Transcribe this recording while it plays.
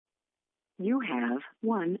You have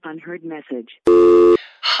one unheard message.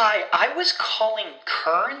 Hi, I was calling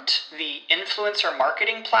Current, the influencer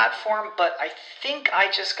marketing platform, but I think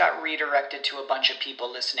I just got redirected to a bunch of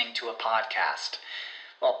people listening to a podcast.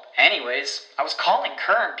 Well, anyways, I was calling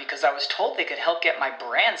Current because I was told they could help get my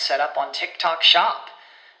brand set up on TikTok Shop,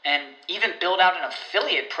 and even build out an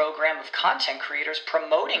affiliate program of content creators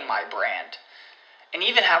promoting my brand, and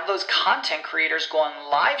even have those content creators go on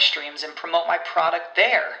live streams and promote my product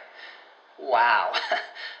there. Wow,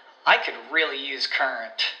 I could really use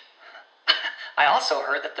Current. I also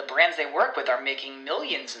heard that the brands they work with are making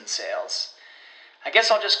millions in sales. I guess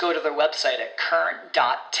I'll just go to their website at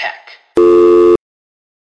current.tech.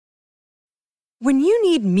 When you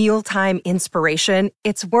need mealtime inspiration,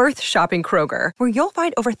 it's worth shopping Kroger, where you'll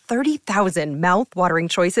find over 30,000 mouth-watering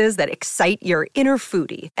choices that excite your inner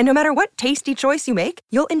foodie. And no matter what tasty choice you make,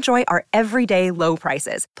 you'll enjoy our everyday low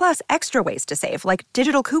prices, plus extra ways to save, like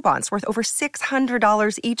digital coupons worth over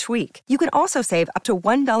 $600 each week. You can also save up to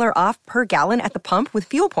 $1 off per gallon at the pump with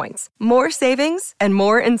fuel points. More savings and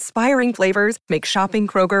more inspiring flavors make shopping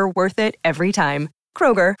Kroger worth it every time.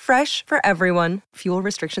 Kroger, fresh for everyone. Fuel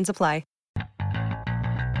restrictions apply.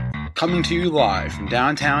 Coming to you live from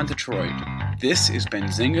downtown Detroit, this is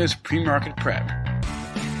Benzinga's Pre-Market Prep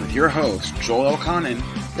with your host, Joel Elconin.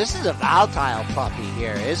 This is a volatile puppy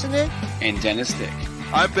here, isn't it? And Dennis Dick.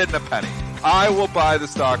 I'm bidding a penny. I will buy the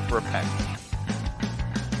stock for a penny.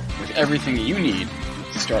 With everything you need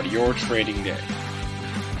to start your trading day.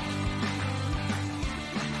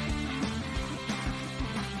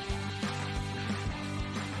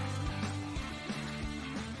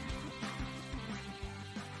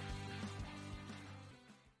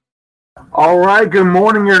 All right, good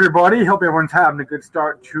morning, everybody. Hope everyone's having a good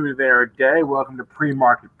start to their day. Welcome to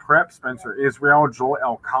Pre-Market Prep. Spencer Israel, Joel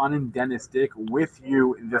Elconin, Dennis Dick with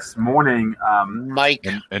you this morning. Mike.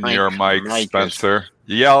 And your mic, Spencer.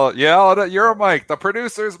 Yell at your mic. The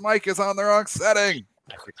producer's mic is on the wrong setting.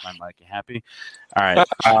 I fixed my mic. You happy? All right.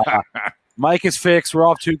 Mic is fixed. We're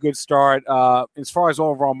off to a good start. As far as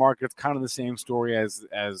overall market, it's kind of the same story as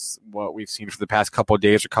what we've seen for the past couple of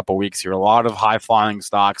days or couple of weeks here. A lot of high-flying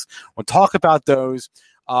stocks. We'll talk about those.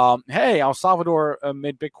 Hey, El Salvador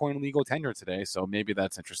made Bitcoin legal tender today, so maybe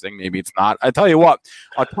that's interesting. Maybe it's not. I tell you what,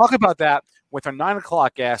 I'll talk about that with our 9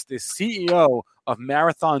 o'clock guest. The CEO of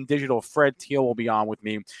Marathon Digital, Fred Thiel, will be on with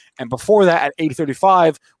me. And before that, at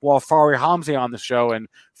 8:35, we'll have Fari Hamze on the show. And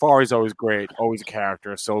Fari's always great, always a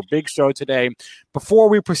character. So big show today. Before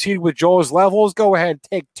we proceed with Joel's levels, go ahead,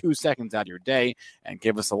 take 2 seconds out of your day and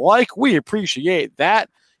give us a like. We appreciate that.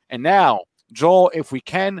 And now, Joel, if we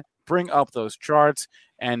can, bring up those charts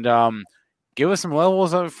and give us some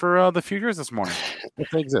levels for the futures this morning, if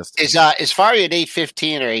they exist. Is Fari at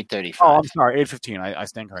 8:15 or 8:35? Oh, I'm sorry, 8:15. I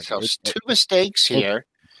stand corrected. So two mistakes here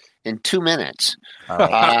in 2 minutes.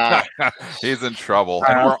 He's in trouble,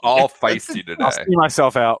 and we're all feisty today. I'll see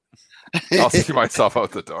myself out. I'll see myself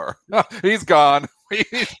out the door. He's gone.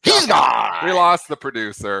 He's gone. We lost the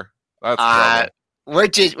producer. That's trouble. We're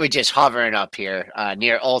just hovering up here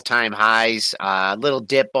near all-time highs. Little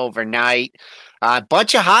dip overnight.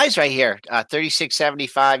 Bunch of highs right here.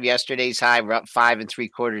 36.75 yesterday's high. We're up 5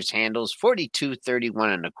 3/4 handles.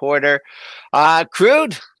 42.31 1/4.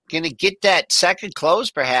 Crude gonna get that second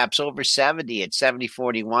close perhaps over 70 at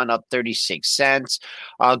 70.41, up 36 cents.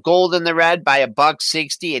 Gold in the red by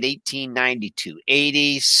 $1.60 at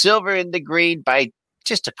 18.92.80. Silver in the green by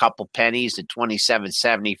just a couple pennies at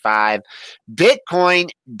 27.75. Bitcoin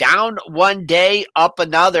down one day, up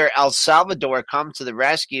another. El Salvador comes to the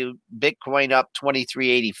rescue. Bitcoin up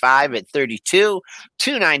 23.85 at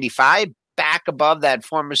 32.295, back above that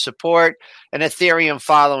former support. And Ethereum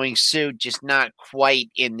following suit, just not quite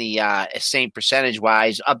in the same percentage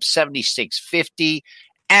wise, up 76.50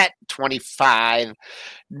 at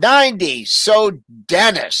 25.90. So,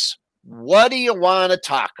 Dennis, what do you want to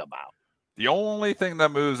talk about? The only thing that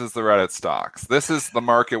moves is the Reddit stocks. This is the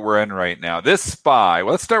market we're in right now. This SPY,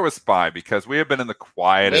 let's start with SPY because we have been in the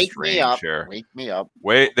quietest range here. Wake me up.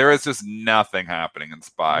 There is just nothing happening in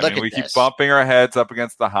SPY. We keep this. bumping our heads up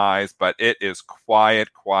against the highs, but it is quiet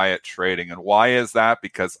trading. And why is that?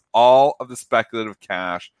 Because all of the speculative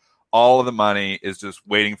cash, all of the money is just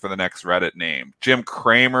waiting for the next Reddit name. Jim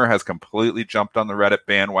Cramer has completely jumped on the Reddit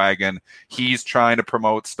bandwagon. He's trying to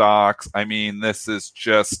promote stocks. I mean, this is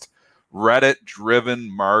just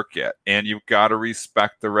Reddit-driven market, and you've got to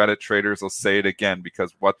respect the Reddit traders. I'll say it again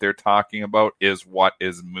because what they're talking about is what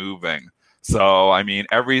is moving. So, I mean,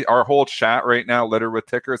 our whole chat right now, littered with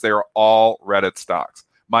tickers, they are all Reddit stocks.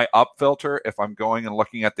 my up filter, if I'm going and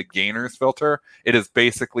looking at the gainers filter, it is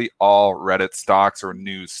basically all Reddit stocks or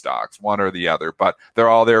news stocks, one or the other. But they're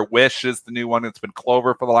all there. Wish is the new one. It's been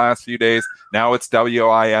Clover for the last few days. Now it's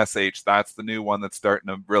WISH. That's the new one that's starting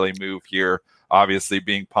to really move here, obviously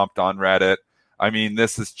being pumped on Reddit. I mean,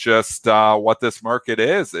 this is just what this market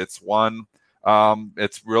is. It's one.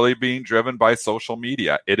 It's really being driven by social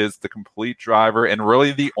media. It is the complete driver and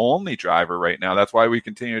really the only driver right now. That's why we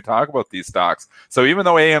continue to talk about these stocks. So even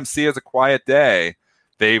though AMC is a quiet day,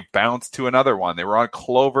 they've bounced to another one. They were on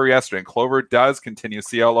Clover yesterday, and Clover does continue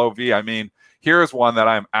CLOV. I mean, here's one that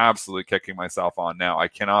I'm absolutely kicking myself on now. I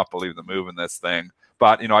cannot believe the move in this thing.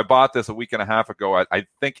 But, I bought this a week and a half ago at, I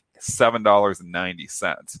think,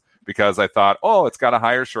 $7.90. Because I thought, oh, it's got a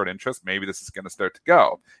higher short interest. Maybe this is going to start to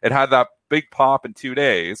go. It had that big pop in 2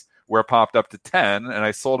 days where it popped up to 10, and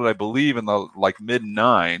I sold it, I believe, in the mid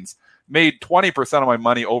 9s, made 20% of my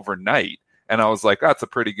money overnight. And I was like, that's a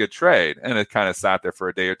pretty good trade. And it kind of sat there for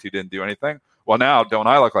a day or two, didn't do anything. Well, now, don't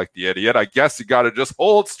I look like the idiot? I guess you got to just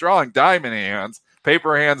hold strong, diamond hands.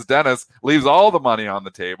 Paper hands Dennis leaves all the money on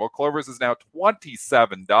the table. Clover's is now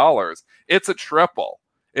 $27. It's a triple.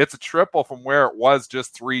 It's a triple from where it was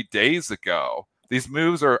just 3 days ago. These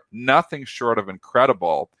moves are nothing short of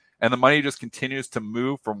incredible. And the money just continues to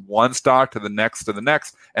move from one stock to the next,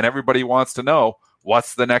 and everybody wants to know,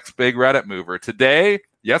 what's the next big Reddit mover?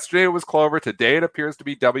 Yesterday it was Clover. Today it appears to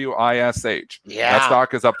be WISH. Yeah. That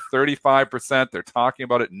stock is up 35%. They're talking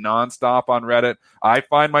about it nonstop on Reddit. I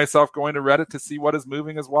find myself going to Reddit to see what is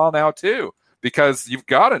moving as well now, too. Because you've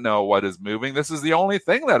got to know what is moving. This is the only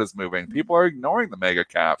thing that is moving. People are ignoring the mega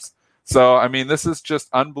caps. So, I mean, this is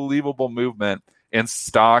just unbelievable movement in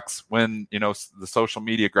stocks when, the social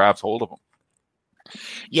media grabs hold of them.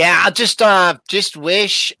 Yeah, I'll just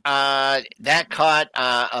wish that caught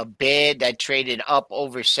a bid that traded up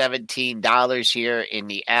over $17 here in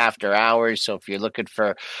the after hours. So if you're looking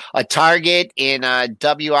for a target in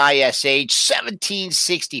WISH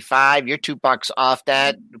 1765, you're $2 off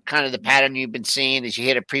that. Kind of the pattern you've been seeing is you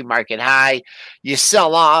hit a pre-market high, you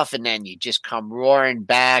sell off, and then you just come roaring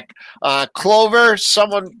back. Clover,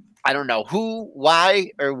 someone, I don't know who,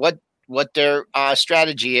 why, or what their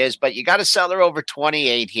strategy is, but you got to sell her over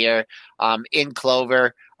 28 here in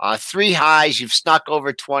Clover. 3 highs, you've snuck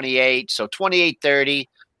over 28, so 28.30.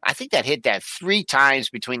 I think that hit that 3 times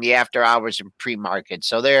between the after hours and pre-market.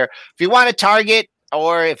 So there, if you want to target,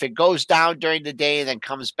 or if it goes down during the day and then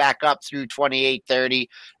comes back up through 28.30,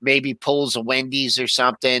 maybe pulls a Wendy's or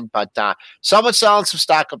something. But someone's selling some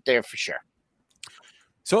stock up there for sure.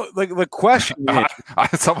 So, the question is,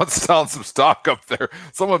 someone's selling some stock up there.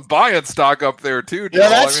 Someone buying stock up there too, Joel.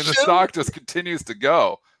 Yeah, the stock just continues to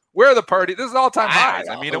go. Where are the party? This is all-time highs.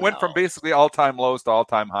 It went from basically all-time lows to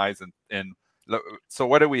all-time highs. So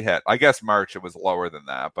what did we hit? I guess March it was lower than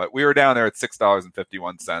that, but we were down there at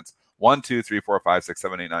 $6.51. 1, 2, 3, 4, 5, 6,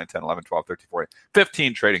 7, 8, 9, 10, 11, 12, 13, 14,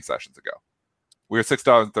 15 trading sessions ago. We were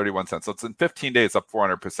 $6.31. So it's in 15 days up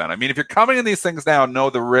 400%. I mean, if you're coming in these things now, know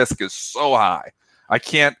the risk is so high. I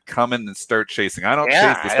can't come in and start chasing. I don't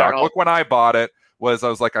chase the stock. Look, when I bought it, I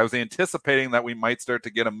was anticipating that we might start to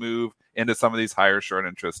get a move into some of these higher short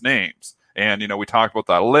interest names. And, we talked about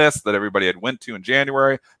that list that everybody had went to in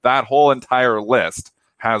January. That whole entire list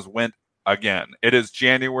has went again. It is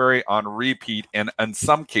January on repeat, and in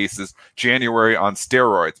some cases, January on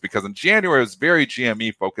steroids, because in January it was very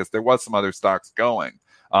GME focused. There was some other stocks going.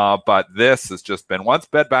 But this has just been, once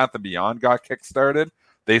Bed Bath & Beyond got kickstarted,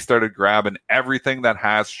 they started grabbing everything that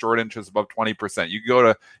has short interest above 20%. You go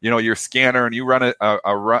to, your scanner and you run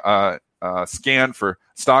a scan for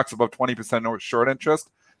stocks above 20% short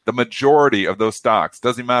interest. The majority of those stocks,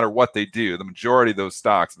 doesn't matter what they do, the majority of those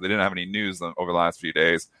stocks, if they didn't have any news over the last few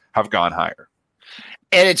days, have gone higher.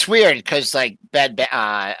 And it's weird because BlackBerry,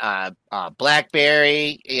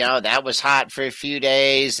 that was hot for a few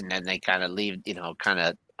days, and then they kind of leave,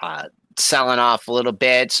 selling off a little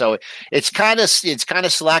bit. So it's kind of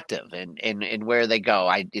selective in where they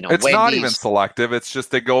go. It's Wendy's, not even selective. It's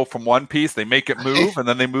just they go from one piece, they make it move, and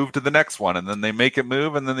then they move to the next one, and then they make it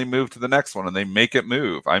move, and then they move to the next one, and they make it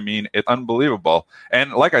move. I mean, it's unbelievable.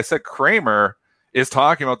 And like I said, Kramer is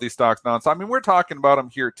talking about these stocks nonstop. I mean, we're talking about him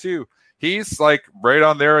here too. He's like right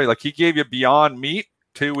on there. Like, he gave you Beyond Meat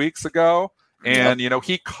 2 weeks ago. And,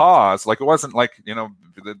 he caused, it wasn't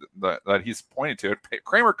that he's pointing to it.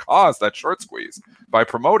 Kramer caused that short squeeze by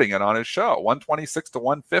promoting it on his show, 126 to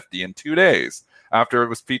 150 in 2 days after it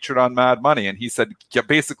was featured on Mad Money. And he said,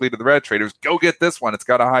 basically to the red traders, go get this one. It's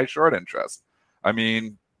got a high short interest. I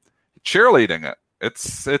mean, cheerleading it.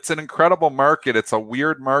 It's an incredible market. It's a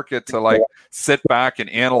weird market to like sit back and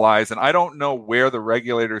analyze. And I don't know where the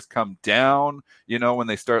regulators come down, when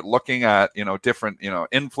they start looking at, different,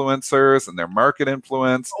 influencers and their market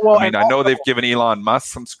influence. Well, I know they've given Elon Musk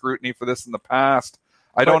some scrutiny for this in the past.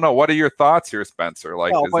 I don't know. What are your thoughts here, Spencer?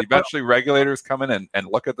 Like, eventually regulators come in and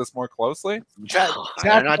look at this more closely?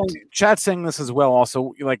 Chat's saying this as well.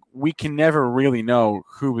 Also, like, we can never really know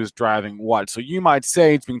who is driving what. So you might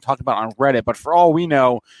say it's being talked about on Reddit, but for all we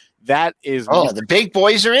know, that is the big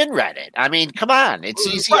boys are in Reddit. I mean, come on, it's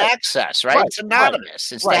easy access, right? It's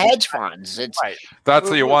anonymous. It's the hedge funds. It's That's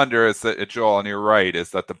what you wonder is that, Joel, and you're right,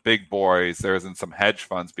 is that the big boys, there isn't some hedge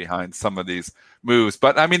funds behind some of these moves.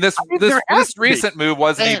 But I mean, this recent move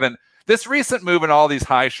wasn't even this recent move in all these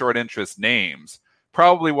high short interest names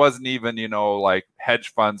probably wasn't even, like hedge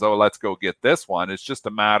funds. Oh, let's go get this one. It's just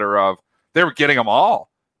a matter of they were getting them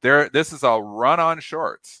all. This is a run on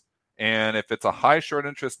shorts. And if it's a high short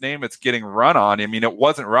interest name, it's getting run on. I mean, it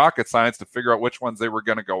wasn't rocket science to figure out which ones they were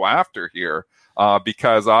going to go after here,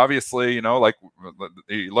 because obviously, like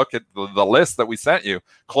you look at the list that we sent you,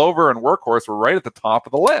 Clover and Workhorse were right at the top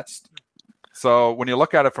of the list. So when you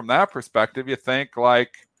look at it from that perspective, you think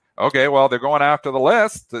like, okay, well, they're going after the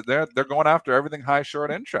list. They're going after everything high short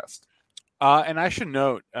interest. And I should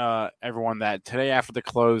note, everyone, that today after the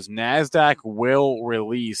close, NASDAQ will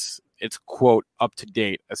release its quote up to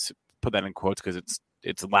date. Put that in quotes because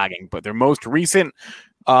it's lagging, but their most recent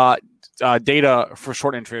data for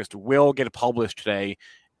short interest will get published today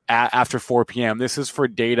after 4 p.m. This is for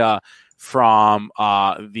data from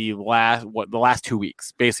the last 2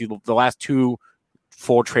 weeks. Basically, the last 2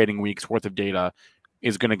 full trading weeks worth of data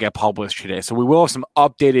is going to get published today. So we will have some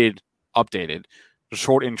updated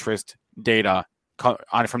short interest data from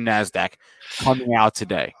NASDAQ coming out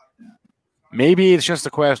today. Maybe it's just a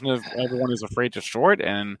question of everyone is afraid to short,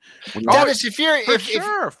 and Dennis, if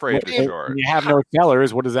you're afraid to short, when you have no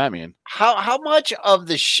sellers, what does that mean? How much of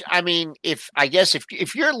the?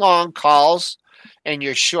 If you're long calls and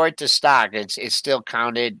you're short the stock, it's still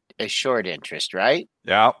counted as short interest, right?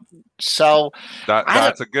 Yeah. So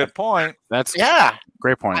that's a good point.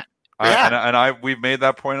 Great point. We've made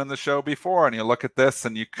that point on the show before, and you look at this,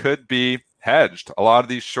 and you could be hedged. A lot of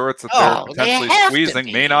these shorts that they're potentially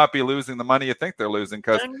squeezing may not be losing the money you think they're losing,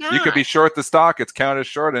 because you could be short the stock, it's counted as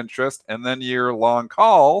short interest, and then you're long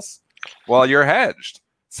calls while you're hedged.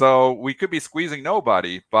 So we could be squeezing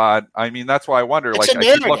nobody, but I mean, that's why I wonder, I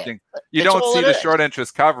keep looking, you don't see the short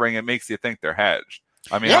interest covering, it makes you think they're hedged.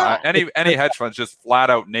 I mean, any hedge funds just flat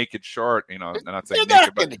out naked short, they're not saying they're naked,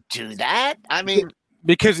 not going to do that. I mean,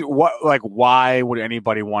 because why would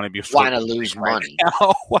anybody want to be short? Want to lose money?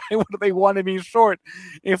 Why would they want to be short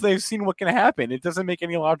if they've seen what can happen? It doesn't make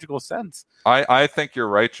any logical sense. I think you're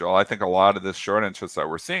right, Joel. I think a lot of this short interest that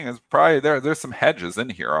we're seeing is probably there's some hedges in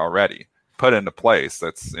here already put into place.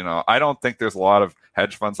 That's, I don't think there's a lot of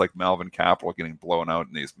hedge funds like Melvin Capital getting blown out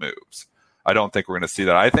in these moves. I don't think we're going to see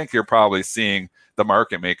that. I think you're probably seeing the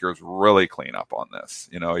market makers really clean up on this.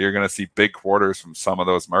 You're going to see big quarters from some of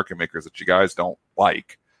those market makers that you guys don't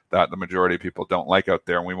like, that the majority of people don't like out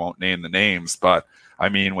there, and we won't name the names. But I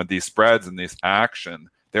mean, with these spreads and this action,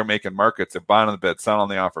 they're making markets. They're buying on the bid, selling on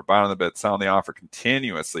the offer, buying on the bid, selling on the offer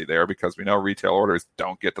continuously there, because we know retail orders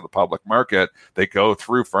don't get to the public market. They go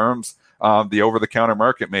through firms, the over-the-counter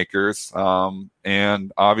market makers,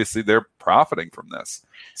 and obviously they're profiting from this.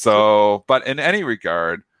 So, but in any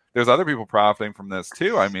regard, there's other people profiting from this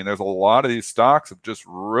too. I mean, there's a lot of these stocks have just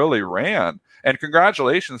really ran. And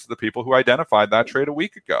congratulations to the people who identified that trade a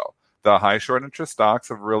week ago. The high short interest stocks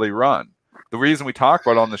have really run. The reason we talk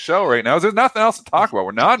about it on the show right now is there's nothing else to talk about.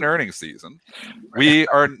 We're not in earnings season. We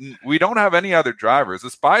don't have any other drivers. The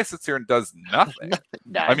SPY sits here and does nothing.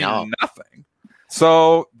 Nothing.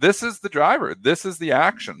 So this is the driver. This is the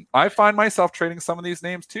action. I find myself trading some of these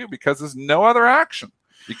names too, because there's no other action.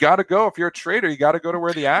 You got to go. If you're a trader, you got to go to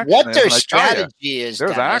where the action is. What their strategy is,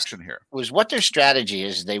 there's action here. What their strategy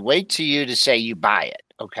is, they wait to you to say you buy it,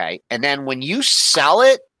 okay? And then when you sell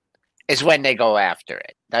it is when they go after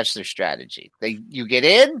it. That's their strategy. You get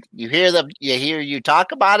in, you hear you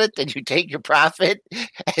talk about it, then you take your profit,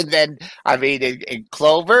 and then in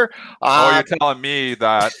Clover. You're telling me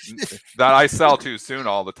that I sell too soon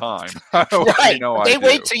all the time. Right. They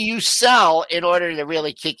wait till you sell in order to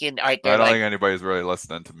really kick in. Right, I don't think anybody's really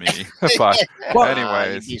listening to me. But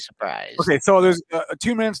anyways, you'd be surprised. Okay, so there's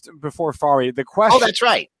 2 minutes before Fari. The question. Oh, that's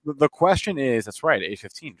right. The question is, that's right,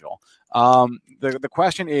 8:15, Joel. The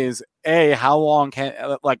question is, how long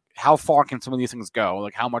how far can some of these things go?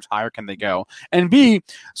 Like, how much higher can they go? And B,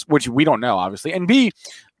 which we don't know, obviously. And B,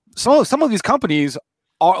 some of these companies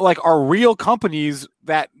are real companies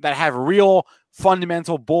that have real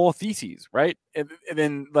fundamental bull theses, right? And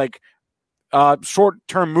then like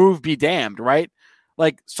short-term move be damned, right?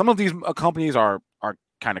 Like some of these companies are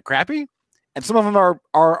kind of crappy, and some of them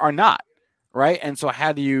are not, right? And so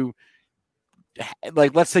how do you,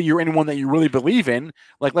 like, let's say you're in one that you really believe in,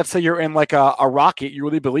 like let's say you're in like a Rocket, you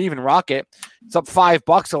really believe in Rocket, it's up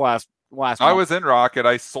 $5 the last I month. was in Rocket,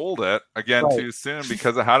 I sold it again too soon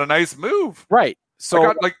because it had a nice move. Right. So I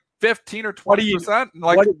got like 15 or 20% in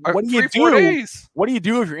like what do you 3-4 days. What do you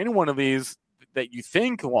do if you're in one of these that you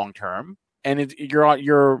think long term and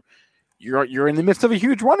you're in the midst of a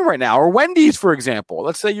huge run right now, or Wendy's, for example?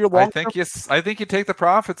 Let's say you're long. I think you take the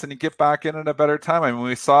profits and you get back in at a better time. I mean,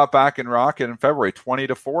 we saw it back in Rocket in February, 20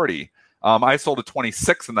 to 40. I sold at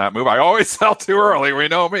 26 in that move. I always sell too early. We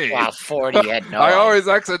know me. Wow, 40 had no. I always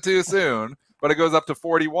exit too soon. But it goes up to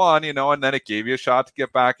 41, and then it gave you a shot to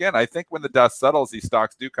get back in. I think when the dust settles, these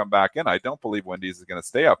stocks do come back in. I don't believe Wendy's is going to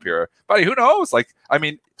stay up here. But who knows? Like, I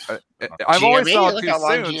mean, I'm always selling too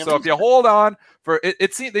soon. So if you hold on for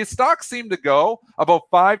it, these stocks seem to go about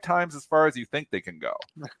 5 times as far as you think they can go.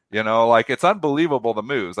 Like it's unbelievable the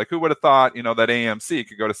moves. Like who would have thought, that AMC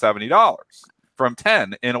could go to $70 from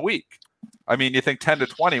 10 in a week? I mean, you think 10 to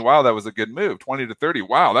 20, wow, that was a good move. 20 to 30,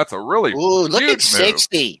 wow, that's a really look huge at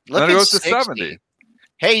 60. Move. Then it goes to 70.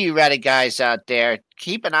 Hey, you Reddit guys out there,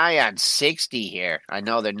 keep an eye on 60 here. I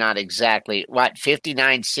know they're not exactly,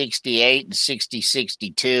 59.68 and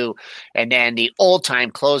 60.62. And then the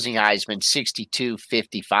all-time closing high has been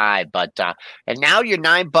 62.55. But and now you're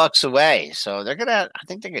 $9 away. So I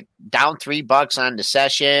think they're down $3 on the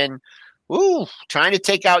session. Ooh, trying to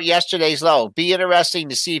take out yesterday's low. Be interesting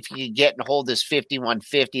to see if you can get and hold this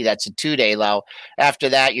 51.50. That's a 2-day low. After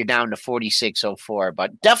that, you're down to 46.04.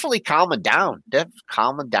 But definitely calming down.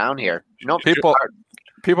 Calming down here.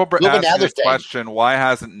 People ask this question: why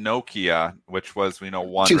hasn't Nokia, which was one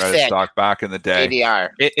Reddit stock back in the day, ADR?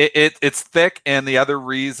 It's thick, and the other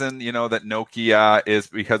reason that Nokia is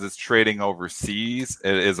because it's trading overseas.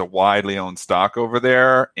 It is a widely owned stock over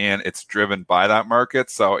there, and it's driven by that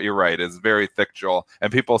market. So you're right; it's very thick, Joel.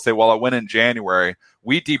 And people say, "Well, it went in January."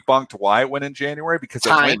 We debunked why it went in January because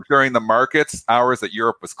it went during the markets hours that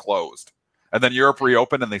Europe was closed, and then Europe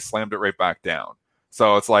reopened and they slammed it right back down.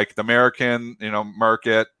 So it's like the American,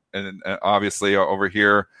 market, and obviously over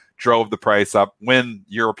here drove the price up when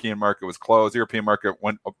European market was closed. European market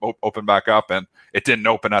went open back up, and it didn't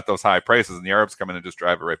open at those high prices, and the Arabs come in and just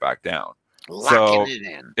drive it right back down. So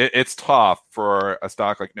it's tough for a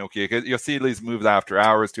stock like Nokia. You'll see these moves after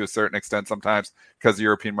hours to a certain extent sometimes because the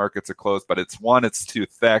European markets are closed. But it's too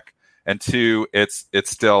thick. And 2, it's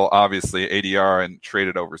still obviously ADR and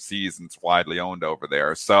traded overseas, and it's widely owned over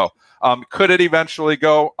there. So could it eventually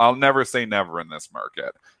go? I'll never say never in this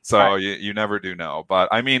market. So you never do know. But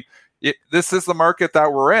I mean, this is the market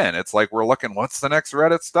that we're in. It's like we're looking, what's the next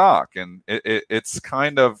Reddit stock? And it's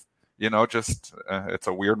kind of, it's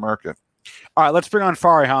a weird market. All right, let's bring on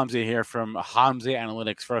Fari Hamza here from Hamza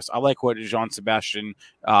Analytics first. I like what Jean-Sebastian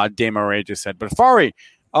Desmarais just said. But Fari,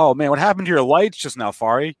 oh, man, what happened to your lights just now,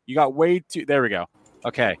 Fari? You got way too – there we go.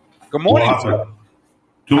 Okay. Good morning.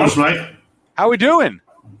 Too much light? How we doing?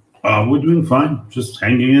 We're doing fine. Just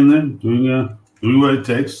hanging in there, doing what it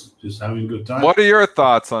takes, just having a good time. What are your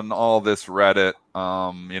thoughts on all this Reddit,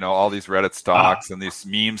 all these Reddit stocks and these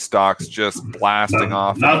meme stocks just blasting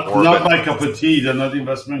off? Not my cup of tea. They're not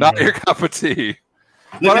investment. Not your cup of tea.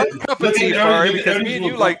 But our cup of tea, Fari, because me and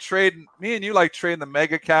you like trading the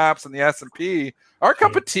mega caps and the S&P. Our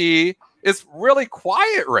cup of tea is really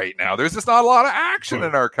quiet right now. There's just not a lot of action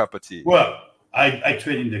in our cup of tea. Well, I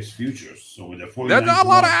trade index futures, so with there's not a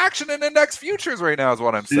lot of action in index futures right now, is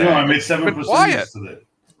what I'm saying. I made 7% yesterday.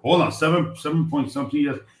 Hold on, 7 point something.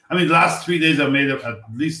 Yes, I mean, the last 3 days I made at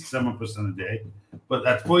least 7% a day. But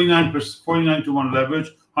at 49 to 1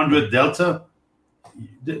 leverage, 100 delta,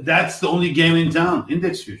 that's the only game in town.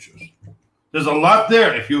 Index futures. There's a lot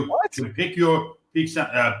there if you pick your peaks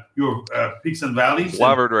and valleys.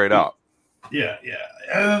 Levered right up. Yeah.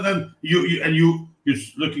 And then you're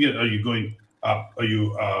looking at, are you going up? Are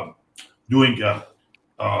you doing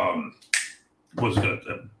what's it?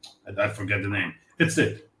 I forget the name. It's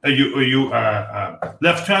it. Are you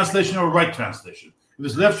left translation or right translation? If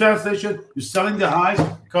it's left translation, you're selling the highs,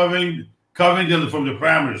 covering the from the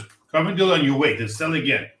parameters, covering the and you wait, then sell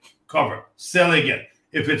again, cover, sell again.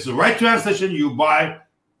 If it's the right translation, you buy,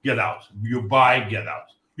 get out. You buy, get out.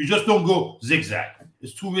 You just don't go zigzag.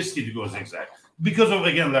 It's too risky to go zigzag because of,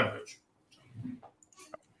 again, leverage.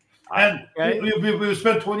 And we've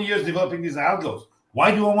spent 20 years developing these algos.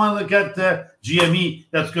 Why do I want to look at GME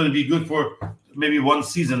that's going to be good for maybe one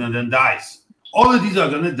season and then dies? All of these are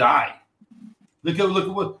going to die. Look at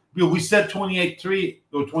what we said 28.3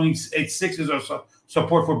 or 28.6 is our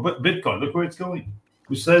support for Bitcoin. Look where it's going.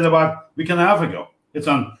 We said it about a week and a half ago. It's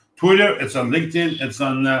on Twitter. It's on LinkedIn. It's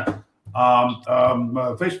on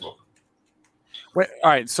Facebook. Wait, all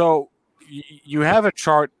right. So you have a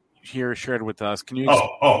chart here shared with us. Can you?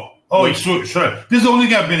 Sure. This is the only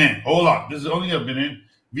thing I've been in. Hold on. This is the only thing I've been in.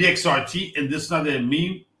 VXRT, and this is not a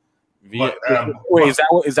meme.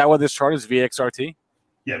 Is that what this chart is? VXRT?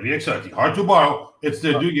 Yeah, VXRT. Hard to borrow. It's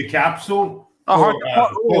they're doing a capsule. Hard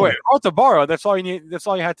to borrow. That's all you need. That's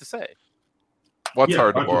all you had to say. What's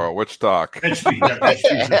hard to borrow? Which stock? HP.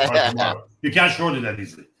 HP is hard to borrow. You can't short it that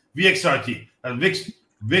easily. VXRT.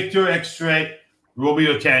 Victor X-ray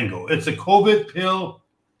Romeo Tango. It's a COVID pill.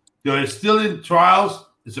 They're still in trials.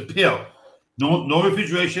 It's a pill. No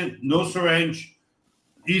refrigeration. No syringe.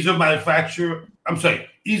 Ease of manufacture.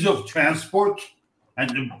 Ease of transport.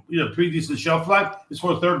 And pretty decent shelf life is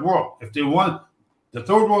for the third world. If they want, the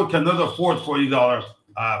third world cannot afford $40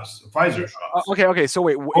 Pfizer shots. Okay. So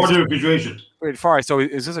wait, or the refrigeration. Wait, Farai. So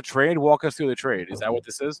is this a trade? Walk us through the trade. Is that what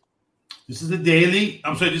this is? This is the daily.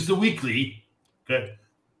 This is the weekly. Okay.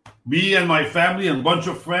 Me and my family and a bunch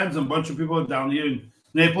of friends and a bunch of people down here in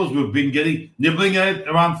Naples, we've been nibbling at it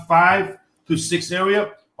around 5 to 6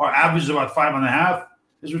 area. Our average is about 5.5.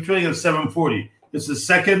 We're trading at 740. It's the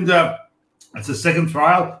second. It's the second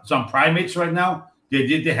trial. It's on primates right now. They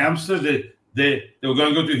did the hamster. They were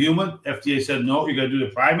going to go to human. FDA said, no, you're going to do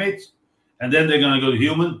the primates. And then they're going to go to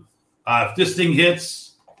human. If this thing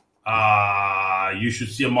hits, you should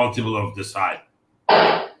see a multiple of this high.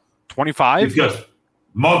 25? Because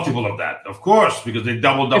multiple of that, of course, because they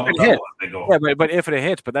double as they go. Yeah, but if it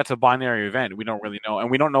hits, but that's a binary event. We don't really know,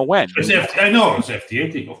 and we don't know when. I know it's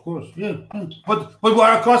FDA thing, of course. Yeah, but what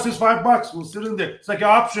our cost is $5. We'll sit in there. It's like an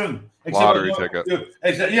option. Lottery ticket. Lottery.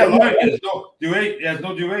 It has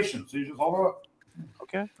no duration, so you just hold up.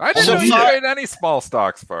 Okay. I didn't trade any small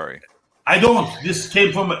stocks, Fari. I don't. This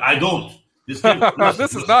came from. I don't. This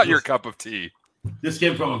is not your cup of tea. This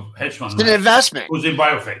came from a hedge fund. It's an investment. It was in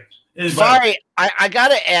biotech. Sorry, I got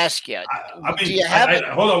to ask you. Do you have it?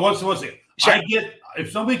 Hold on. One second. Sure.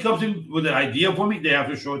 If somebody comes in with an idea for me, they have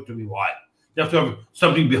to show it to me why. They have to have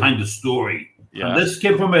something behind the story. Yeah. And this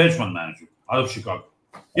came from a hedge fund manager out of Chicago.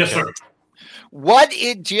 Yes, sir.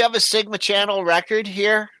 Do you have a Sigma channel record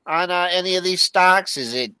here on any of these stocks?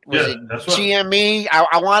 Was it GME?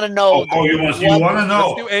 I want to know. You want to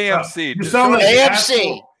know? Let's do AMC. You sound like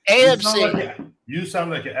AMC. You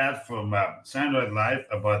sound like an ad from Saturday Night Live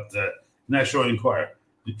about National Enquirer.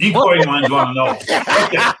 The inquiring minds want to know. Okay,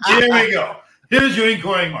 here we go. Here's your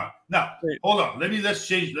inquiring mind. Now, hold on. Let's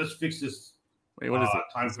fix this. Wait, what is it?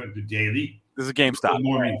 Time frame to daily. This is GameStop.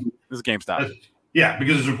 This is GameStop. Yeah,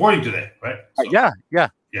 because it's reporting today, right? So, yeah.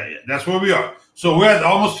 That's where we are. So we're at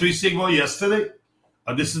almost 3 sigma yesterday.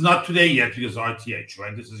 This is not today yet because RTH,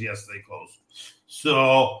 right? This is yesterday close.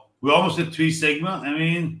 So we're almost at 3 sigma. I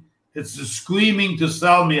mean, it's screaming to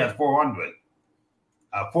sell me at 400,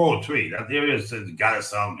 403. That area says, gotta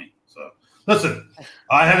sell me. So listen,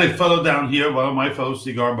 I had a fellow down here, one of my fellow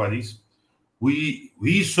cigar buddies.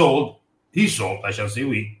 He sold, I shall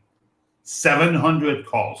say 700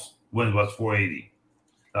 calls when it was 480.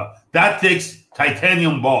 That takes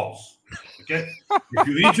titanium balls. Okay? If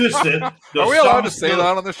you're interested, are we allowed to say that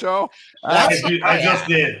on the show? I just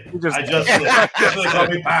did. That's what they call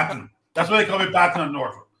me patent. That's what they call me patent on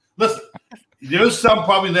Norfolk. Listen, there's some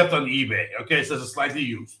probably left on eBay. Okay, it says it's slightly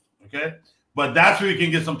used. Okay, but that's where you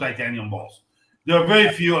can get some titanium balls. There are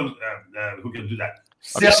very few who can do that.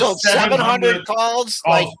 So 700 calls,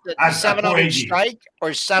 like the 700 strike,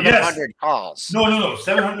 or 700 calls? No.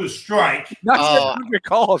 700 strike. Not 700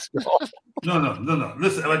 calls. No.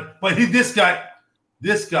 Listen, but this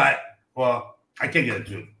guy. Well, I can't get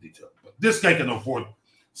into detail. But this guy can afford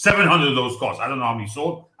 700 of those calls. I don't know how many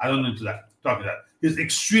sold. I don't know into that. Talk to that. It's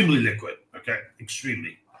extremely liquid. Okay,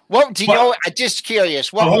 extremely. What do you know? I'm just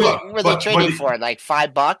curious. What were they trading for? Like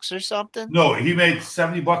 $5 or something? No, he made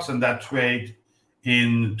 $70 on that trade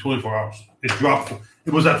in 24 hours. It dropped.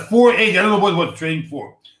 It was at 480. I don't know what was trading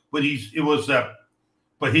for, but he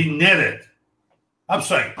netted. I'm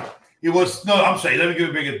sorry. I'm sorry. Let me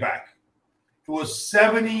bring it back. It was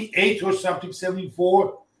 78 or something,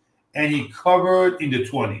 74, and he covered in the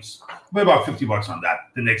 20s. Made about $50 on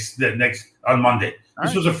that. The next on Monday.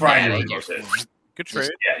 This was a Friday. Good trade.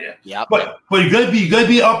 Yeah. But you gotta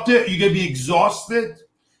be up there. You gotta be exhausted.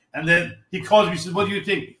 And then he calls me. He says, "What do you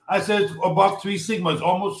think?" I said, "It's above 3 sigma. It's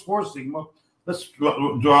almost 4 sigma. Let's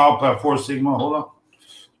draw up 4 sigma. Hold on.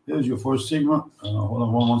 Here's your 4 sigma. Hold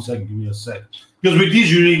on one second. Give me a sec. Because with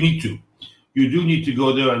these, you really need to. You do need to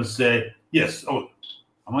go there and say, yes. Oh,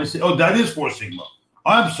 I might say, oh, that is 4 sigma.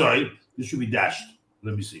 I'm sorry, this should be dashed.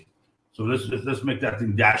 Let me see. So let's make that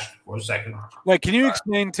thing dashed for a second. Like, can you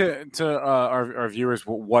explain to our viewers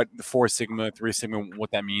what the 4 sigma, 3 sigma,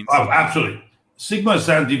 what that means? Oh, absolutely. Sigma is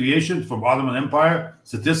standard deviation from Ottoman Empire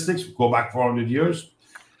statistics. Go back 400 years.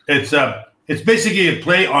 It's basically a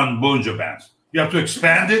play on Bollinger Bands. You have to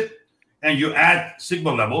expand it, and you add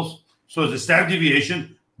sigma levels. So the standard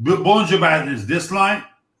deviation. Bollinger Band is this line,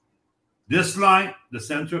 the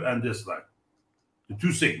center, and this line. The 2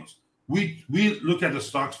 sigmas. We look at the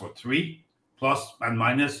stocks for 3, plus and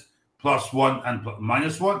minus, plus 1 and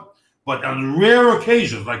minus 1. But on rare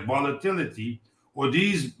occasions, like volatility or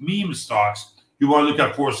these meme stocks, you want to look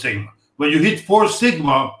at 4 sigma. When you hit 4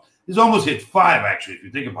 sigma, it's almost hit 5, actually, if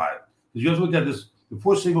you think about it. Because you have to look at this. The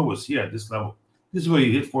 4 sigma was here at this level. This is where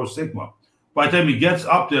you hit 4 sigma. By the time it gets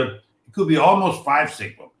up there, it could be almost 5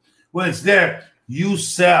 sigma. When it's there, you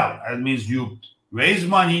sell. That means you raise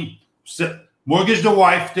money, mortgage the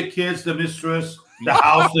wife, the kids, the mistress, the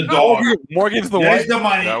house, the dog. Mortgage the raise wife. the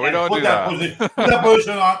money. No, we and don't put do that that. Position, put that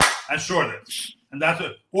position on and short it. And that's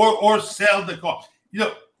it. Or sell the call.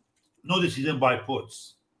 Notice he didn't buy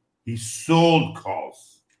puts. He sold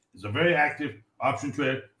calls. He's a very active option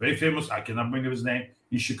trader, very famous. I cannot bring up his name.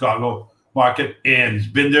 In Chicago market. And he's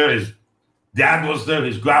been there. His dad was there.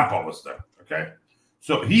 His grandpa was there. Okay?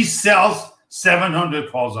 So he sells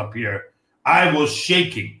 700 calls up here. I was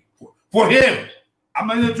shaking for him. I'm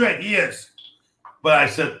not going to trade. He is. But I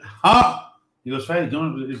said, huh? He goes,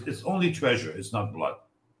 it's only treasure. It's not blood.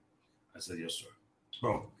 I said, yes, sir.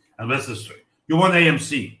 Boom. And that's the story. You want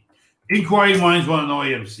AMC. Inquiry minds want to know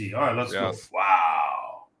AMC. All right, let's go.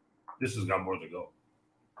 Wow. This has got more to go.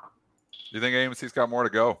 You think AMC's got more to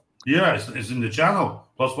go? Yeah, it's in the channel.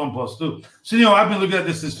 +1, +2. So, I've been looking at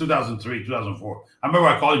this since 2003, 2004. I remember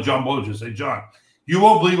I called John Bollinger and said, John, you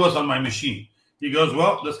won't believe what's on my machine. He goes,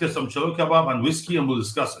 well, let's get some chili kebab and whiskey and we'll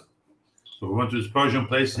discuss it. So we went to this Persian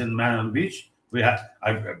place in Manhattan Beach.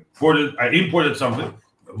 I imported something,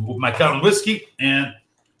 Macallan whiskey, and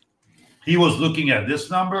he was looking at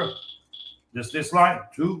this number, this line,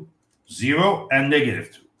 2, 0, and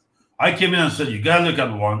 -2. I came in and said, you got to look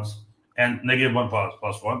at ones. And -1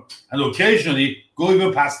 plus 1, and occasionally go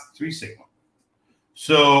even past 3 sigma.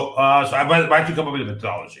 So I took up a bit of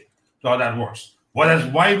methodology to how that works.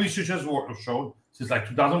 Why research has shown since like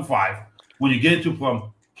 2005, when you get into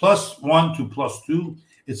from +1 to +2,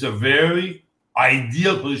 it's a very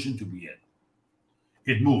ideal position to be in.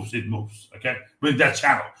 It moves. Okay, with that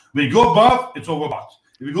channel. When you go above, it's overbought.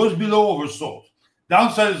 If it goes below, oversold.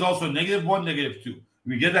 Downside is also -1, -2.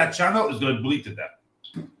 If you get that channel, it's going to bleed to death.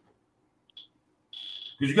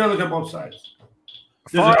 Because you got to look at both sides.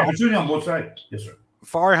 There's an opportunity on both sides. Yes, sir.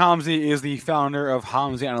 Fari Hamzi is the founder of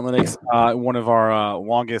Hamzi Analytics, one of our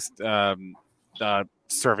longest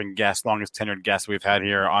serving guests, longest tenured guests we've had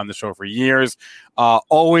here on the show for years.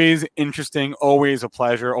 Always interesting, always a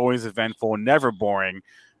pleasure, always eventful, never boring.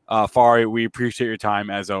 Fari, we appreciate your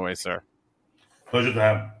time as always, sir. Pleasure to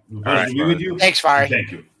have. Pleasure to be with you. Thanks, Fari.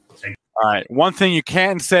 Thank you. All right. One thing you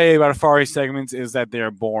can't say about Fari segments is that they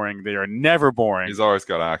are boring. They are never boring. He's always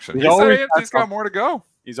got action. He's got more to go.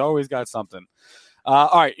 He's always got something. All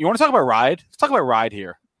right. You want to talk about Ride? Let's talk about Ride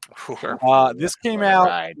here. Sure. This came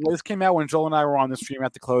out. This came out when Joel and I were on the stream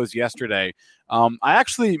at the close yesterday. I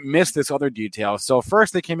actually missed this other detail. So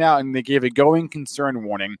first, they came out and they gave a going concern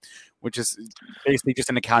warning, which is basically just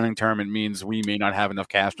an accounting term. It means we may not have enough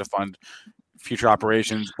cash to fund future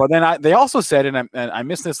operations. But then they also said, and I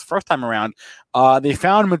missed this the first time around, they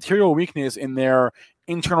found material weakness in their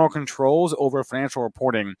internal controls over financial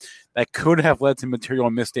reporting that could have led to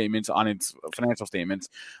material misstatements on its financial statements.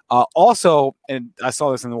 Also, and I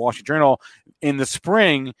saw this in the Wall Street Journal, in the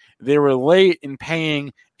spring, they were late in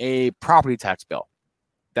paying a property tax bill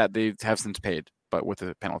that they have since paid, but with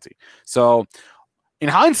a penalty. So in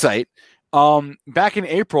hindsight, back in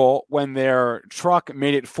April, when their truck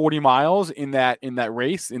made it 40 miles in that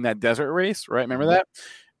race, in that desert race, right? Remember that?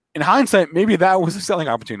 In hindsight, maybe that was a selling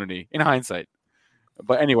opportunity. In hindsight,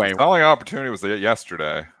 but anyway, selling opportunity was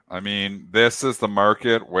yesterday. I mean, this is the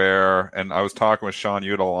market where, and I was talking with Sean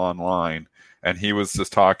Udall online, and he was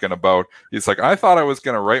just talking about, he's like, I thought I was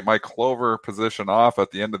going to write my Clover position off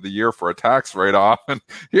at the end of the year for a tax write-off, and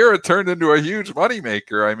here it turned into a huge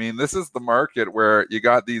moneymaker. I mean, this is the market where you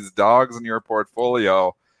got these dogs in your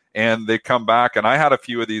portfolio, and they come back, and I had a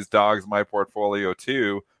few of these dogs in my portfolio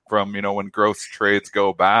too, from, when gross trades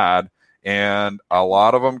go bad, and a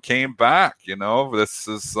lot of them came back. This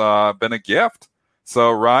has been a gift.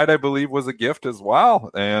 So Ride, I believe, was a gift as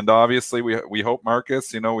well. And obviously we hope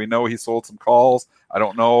Marcus, we know he sold some calls. I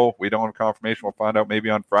don't know. We don't have confirmation. We'll find out maybe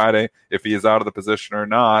on Friday if he is out of the position or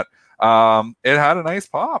not. It had a nice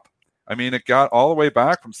pop. I mean, it got all the way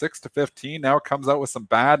back from 6 to 15. Now it comes out with some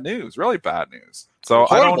bad news, really bad news. So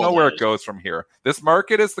I don't know where it goes from here. This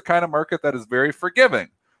market is the kind of market that is very forgiving.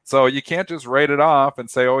 So you can't just write it off and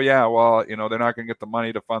say, oh, yeah, well, they're not going to get the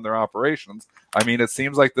money to fund their operations. I mean, it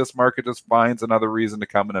seems like this market just finds another reason to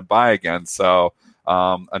come in and buy again. So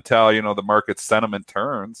until, the market sentiment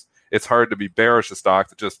turns, it's hard to be bearish a stock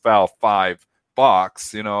that just fell $5,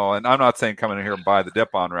 and I'm not saying come in here and buy the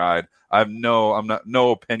dip on Ride. I have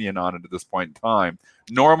no opinion on it at this point in time.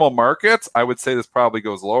 Normal markets, I would say this probably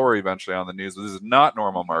goes lower eventually on the news, but this is not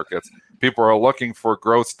normal markets. People are looking for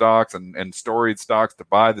growth stocks and storied stocks to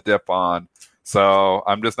buy the dip on. So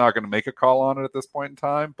I'm just not going to make a call on it at this point in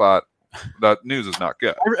time, but that news is not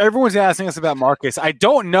good. Everyone's asking us about Marcus. I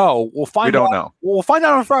don't know. We don't know. We'll find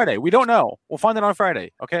out on Friday. We don't know. We'll find out on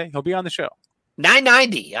Friday. Okay. He'll be on the show.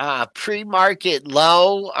 990 pre-market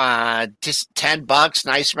low, just $10,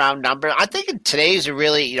 nice round number. I think today's a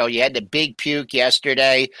really, you had the big puke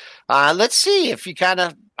yesterday. Let's see if you kind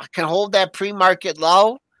of can hold that pre-market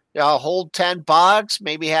low. Hold $10,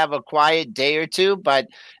 maybe have a quiet day or two. But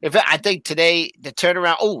I think today the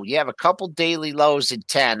turnaround, you have a couple daily lows at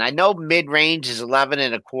 10. I know mid-range is 11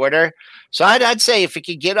 and a quarter. So I'd say if it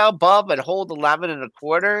could get above and hold 11 and a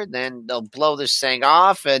quarter, then they'll blow this thing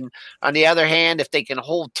off. And on the other hand, if they can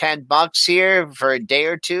hold $10 here for a day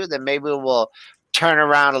or two, then maybe we'll turn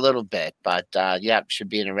around a little bit. But should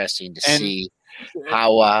be interesting to see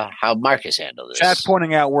how Marcus handled this. Chat's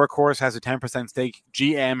pointing out Workhorse has a 10% stake.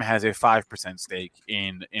 GM has a 5% stake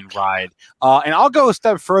in Ride. And I'll go a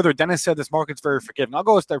step further. Dennis said this market's very forgiving. I'll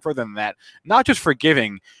go a step further than that. Not just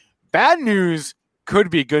forgiving. Bad news could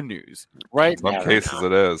be good news, right? In some cases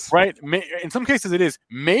it is. Right? In some cases it is.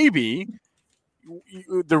 Maybe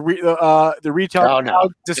the retail... Oh, no.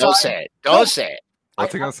 Don't say it. Don't say it.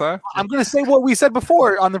 What's he going to say? I'm going to say what we said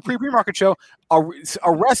before on the pre-market show. A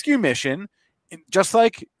rescue mission... Just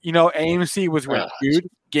like, AMC was rescued,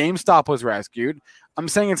 GameStop was rescued. I'm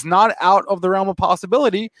saying it's not out of the realm of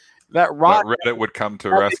possibility that Reddit would come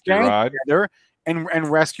to rescue Ride and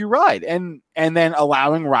rescue Ride and then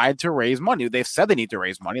allowing Ride to raise money. They've said they need to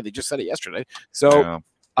raise money. They just said it yesterday. So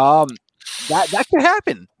that could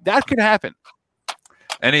happen. That could happen.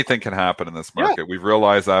 Anything can happen in this market. Yeah. We've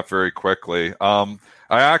realized that very quickly.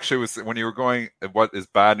 I actually was, when you were going, what is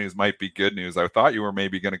bad news might be good news, I thought you were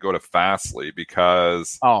maybe going to go to Fastly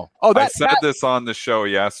because I said this on the show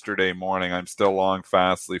yesterday morning. I'm still long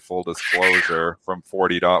Fastly, full disclosure, from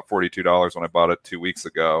 $42 when I bought it 2 weeks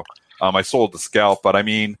ago. I sold the scalp, but I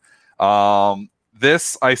mean,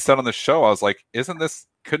 this I said on the show, I was like, couldn't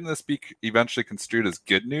this be eventually construed as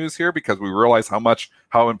good news here? Because we realize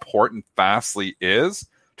how important Fastly is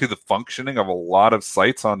to the functioning of a lot of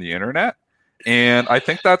sites on the internet. And I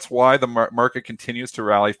think that's why the market continues to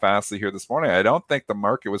rally Fastly here this morning. I don't think the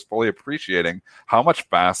market was fully appreciating how much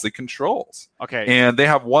Fastly controls. Okay. And they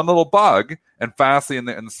have one little bug, and Fastly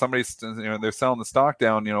and somebody's, they're selling the stock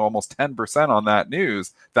down, almost 10% on that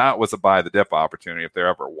news. That was a buy the dip opportunity if there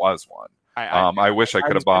ever was one. I wish I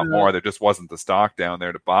could have bought more. There just wasn't the stock down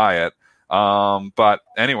there to buy it. But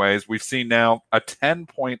anyways, we've seen now a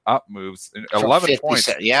 10-point up moves, 11 points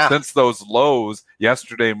since those lows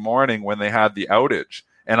yesterday morning when they had the outage.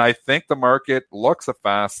 And I think the market looks at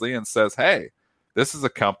Fastly and says, hey, this is a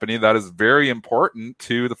company that is very important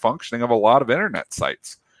to the functioning of a lot of internet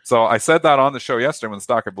sites. So I said that on the show yesterday when the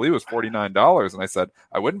stock, I believe, was $49. And I said,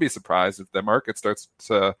 I wouldn't be surprised if the market starts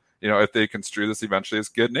to, if they construe this eventually as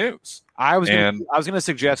good news. I was going to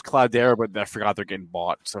suggest Cloudera, but I forgot they're getting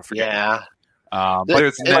bought. So forget. Yeah.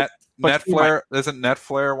 There's Netflare. Isn't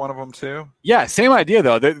Netflare one of them too? Yeah, same idea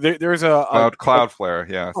though. There's a Cloudflare.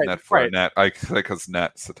 Yeah, right, Netflare. Right. Net. I think because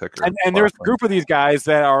Net's the ticker. And there's a group of these guys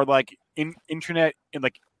that are like internet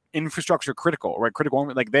infrastructure critical, right?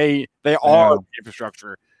 Critical, like they are the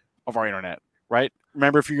infrastructure of our internet, right?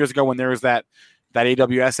 Remember a few years ago when there was that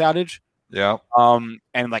AWS outage? Yeah.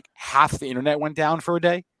 And like half the internet went down for a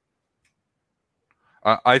day.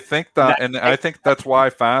 I think I think that's why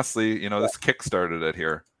Fastly, this kickstarted it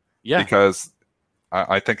here. Yeah. Because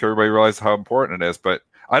I think everybody realizes how important it is. But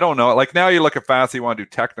I don't know. Like now you look at Fastly, you want to do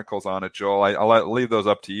technicals on it, Joel. I'll leave those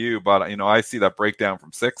up to you. But, I see that breakdown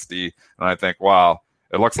from 60, and I think, wow,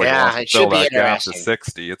 it looks like it wants to fill that gap to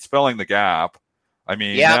 60. It's filling the gap. I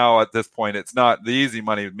mean, now at this point, it's not the easy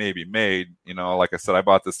money may be made. Like I said, I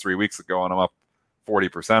bought this 3 weeks ago, and I'm up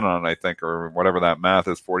 40% on it, I think, or whatever that math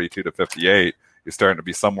is, 42 to 58. You're starting to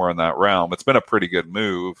be somewhere in that realm. It's been a pretty good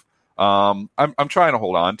move. I'm trying to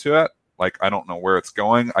hold on to it. Like, I don't know where it's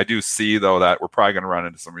going. I do see, though, that we're probably going to run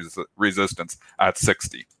into some resistance at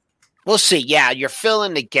 60. We'll see. Yeah, you're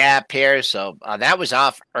filling the gap here. So that was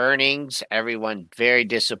off earnings. Everyone very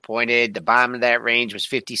disappointed. The bottom of that range was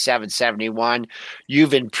 57.71.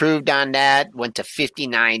 You've improved on that. Went to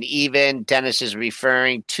 59 even. Dennis is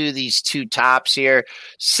referring to these two tops here,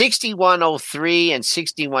 61.03 and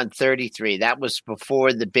 61.33. That was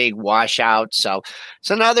before the big washout. So it's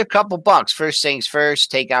another couple bucks. First things first,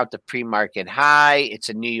 take out the pre-market high. It's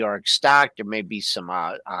a New York stock. There may be some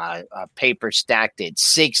paper stacked at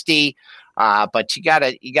 60. But you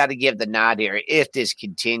gotta give the nod here. If this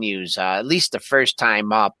continues, at least the first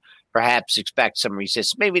time up, perhaps expect some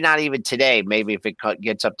resistance. Maybe not even today. Maybe if it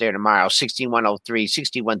gets up there tomorrow, 61.03,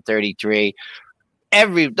 61.33.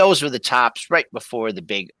 Those were the tops right before the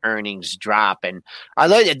big earnings drop. And I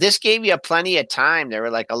like that this gave you plenty of time. There were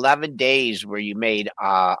like 11 days where you made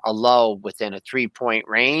a low within a 3-point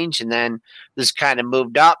range. And then this kind of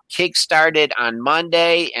moved up, kick started on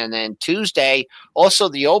Monday, and then Tuesday. Also,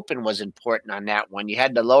 the open was important on that one. You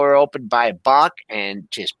had the lower open by $1 and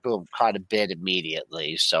just boom, caught a bid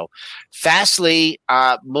immediately. So Fastly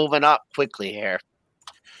moving up quickly here.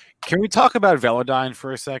 Can we talk about Velodyne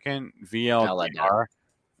for a second? VLDR.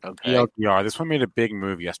 Okay. VLDR. This one made a big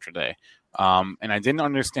move yesterday, and I didn't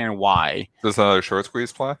understand why. Is this another short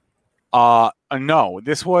squeeze play? No.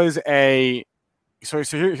 This was a. So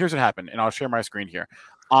here's what happened, and I'll share my screen here.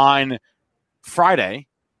 On Friday,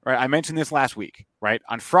 right? I mentioned this last week, right?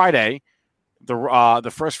 On Friday,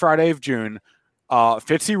 the first Friday of June,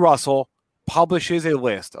 FTSE Russell publishes a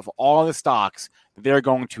list of all the stocks that they're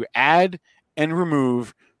going to add and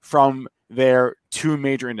remove from their two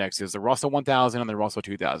major indexes, the Russell 1000 and the Russell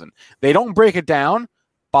 2000. They don't break it down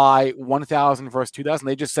by 1000 versus 2000.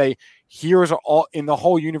 They just say, here's all in the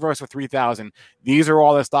whole universe of 3000. These are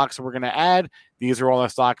all the stocks that we're going to add. These are all the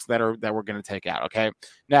stocks that we're going to take out. Okay.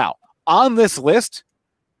 Now on this list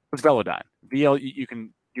was Velodyne.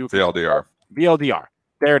 VLDR. VLDR.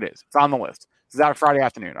 There it is. It's on the list. This is out Friday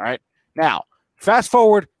afternoon. All right. Now fast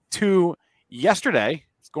forward to yesterday.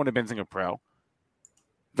 It's going to Benzinga Pro.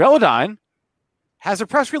 Velodyne has a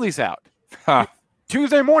press release out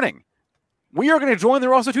Tuesday morning. We are going to join the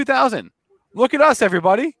Russell 2000. Look at us,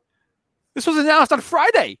 everybody. This was announced on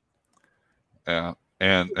Friday. Yeah,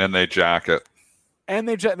 and they jack it. And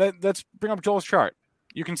let's bring up Joel's chart.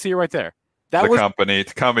 You can see it right there. The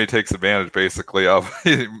company takes advantage basically of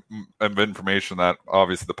information that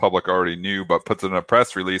obviously the public already knew, but puts it in a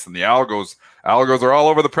press release, and the algos are all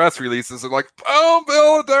over the press releases. They're like, oh,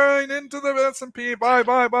 Velodyne into the S&P,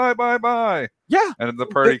 buy. Yeah, and the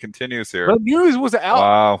party continues here. The news was out.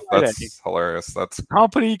 Wow, that's hilarious. That's the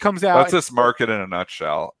company comes out. That's this market in a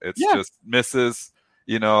nutshell. It's just misses.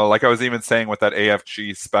 Like I was even saying with that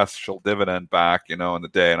AFG special dividend back, in the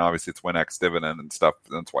day, and obviously it's WinX dividend and stuff.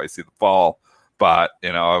 That's why you see the fall. But,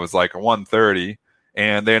 I was like 130,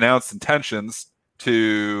 and they announced intentions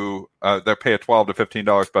to they pay a $12 to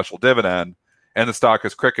 $15 special dividend, and the stock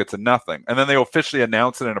is crickets and nothing. And then they officially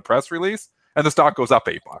announce it in a press release, and the stock goes up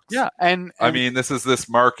 $8. Yeah, and I mean, this is this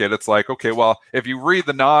market. It's like, okay, well, if you read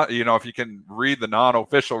if you can read the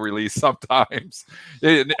non-official release sometimes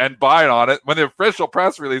and buy it on it, when the official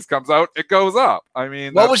press release comes out, it goes up. I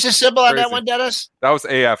mean, what was the symbol on that one, Dennis? That was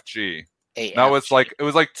AFG. That was it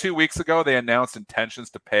was like 2 weeks ago. They announced intentions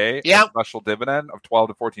to pay a special dividend of $12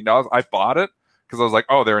 to $14. I bought it because I was like,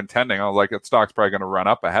 oh, they're intending. I was like, that stock's probably going to run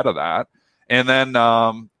up ahead of that. And then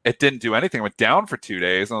it didn't do anything. It went down for 2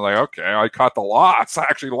 days. And I was like, okay, I caught the loss. I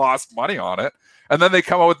actually lost money on it. And then they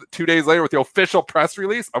come out with 2 days later with the official press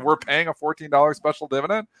release of we're paying a $14 special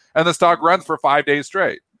dividend. And the stock runs for 5 days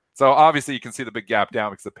straight. So obviously you can see the big gap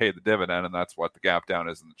down because they paid the dividend. And that's what the gap down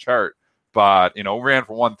is in the chart. But, we ran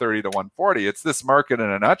from 130 to 140. It's this market in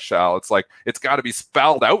a nutshell. It's like, it's got to be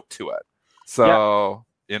spelled out to it. So,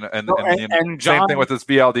 and same thing with this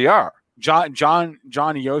VLDR. John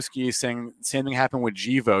Yoski is saying same thing happened with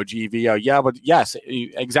GVO. Yeah, but yes,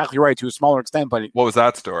 exactly right to a smaller extent. But what was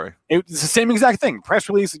that story? It's the same exact thing. Press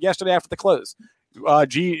release yesterday after the close.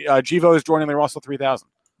 GVO is joining the Russell 3000.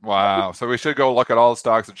 Wow. So we should go look at all the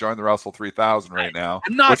stocks that join the Russell 3000 right now.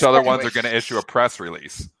 Which other ones are going to issue a press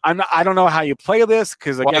release? I don't know how you play this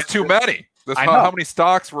because there's too many. How many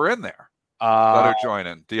stocks were in there that are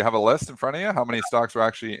joining? Do you have a list in front of you? How many stocks were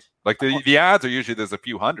actually like the ads are usually there's a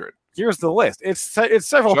few hundred. Here's the list. It's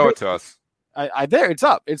several. Show it to us. It's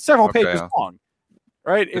up. It's several pages long.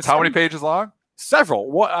 Right? It's how many pages long? Several.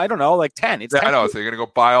 What I don't know, like 10. It's 10 I know. So you're gonna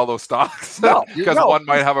go buy all those stocks because one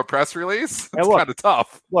might have a press release. It's kind of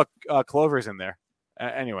tough. Look, Clover's in there.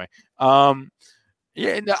 Anyway, I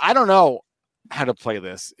don't know how to play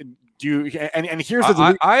this. Do you? And here's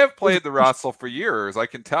I have played the Russell for years. I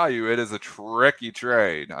can tell you, it is a tricky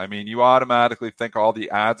trade. I mean, you automatically think all the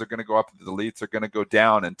ads are going to go up, the deletes are going to go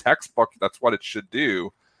down. In textbook, that's what it should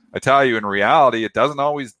do. I tell you, in reality, it doesn't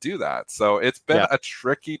always do that. So it's been a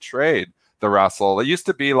tricky trade, the Russell. It used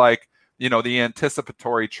to be like, the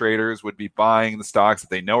anticipatory traders would be buying the stocks that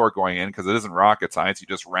they know are going in because it isn't rocket science. You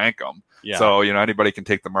just rank them. Yeah. So, anybody can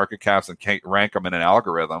take the market caps and rank them in an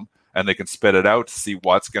algorithm, and they can spit it out to see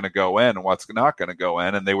what's going to go in and what's not going to go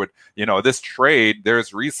in. And they would, this trade,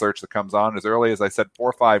 there's research that comes on as early as I said 4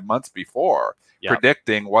 or 5 months before. Yep.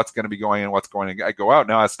 Predicting what's going to be going in, what's going to go out.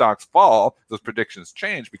 Now, as stocks fall, those predictions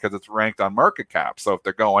change because it's ranked on market cap. So if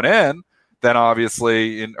they're going in, then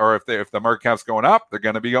obviously, if the market cap's going up, they're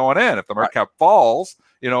going to be going in. If the market cap falls,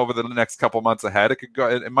 over the next couple months ahead, it could go.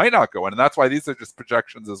 It might not go in, and that's why these are just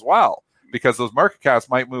projections as well, because those market caps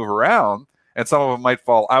might move around, and some of them might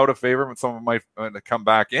fall out of favor, and some of them might come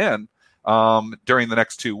back in during the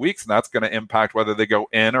next 2 weeks, and that's going to impact whether they go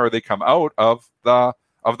in or they come out of the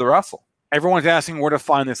Russell. Everyone's asking where to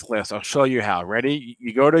find this list. I'll show you how. Ready?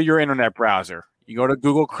 You go to your internet browser. You go to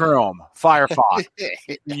Google Chrome, Firefox.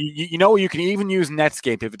 You can even use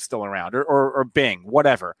Netscape if it's still around, or Bing,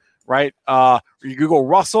 whatever, right? You Google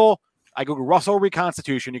Russell. I Google Russell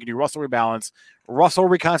Reconstitution. You can do Russell Rebalance. Russell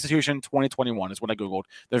Reconstitution 2021 is what I Googled.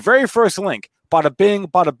 The very first link, bada bing,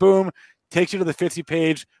 bada boom, takes you to the 50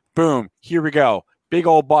 page. Boom, here we go. Big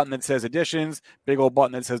old button that says additions, big old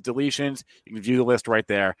button that says deletions. You can view the list right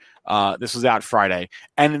there. This was out Friday.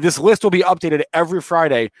 And this list will be updated every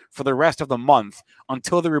Friday for the rest of the month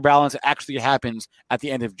until the rebalance actually happens at the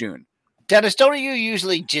end of June. Dennis, don't you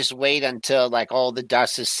usually just wait until like all the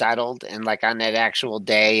dust is settled and like on that actual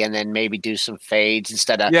day and then maybe do some fades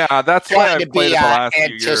instead of that's why I played it the last few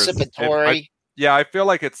years. Anticipatory. Yeah, I feel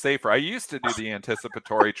like it's safer. I used to do the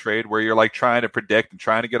anticipatory trade where you're like trying to predict and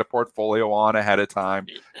trying to get a portfolio on ahead of time,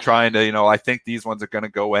 trying to, I think these ones are going to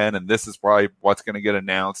go in and this is probably what's going to get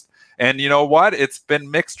announced. And you know what? It's been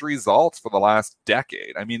mixed results for the last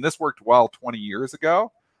decade. I mean, this worked well 20 years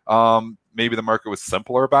ago. Maybe the market was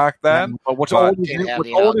simpler back then. But what's old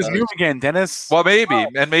is new again, Dennis? Well, maybe.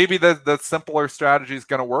 And maybe the simpler strategy is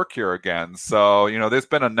going to work here again. So, there's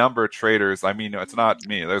been a number of traders. I mean, it's not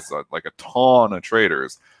me. There's a ton of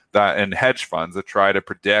traders that in hedge funds that try to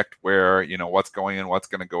predict where, what's going in, what's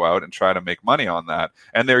going to go out and try to make money on that.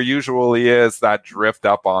 And there usually is that drift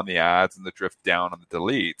up on the ads and the drift down on the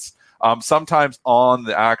deletes. Sometimes on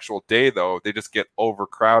the actual day, though, they just get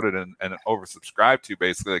overcrowded and oversubscribed to,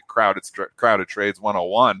 basically like crowded trades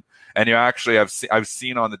 101. And you actually I've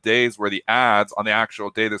seen on the days where the ads on the actual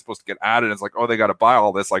day they're supposed to get added, and it's like, oh, they got to buy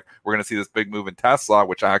all this. Like, we're going to see this big move in Tesla,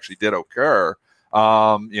 which actually did occur.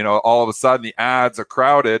 All of a sudden the ads are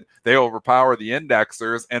crowded, they overpower the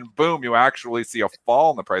indexers, and boom, you actually see a fall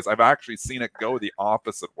in the price. I've actually seen it go the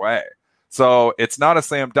opposite way. So it's not a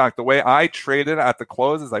slam dunk. The way I trade it at the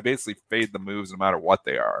closes, I basically fade the moves no matter what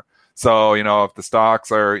they are. So, if the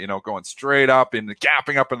stocks are, going straight up and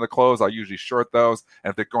gapping up in the close, I'll usually short those.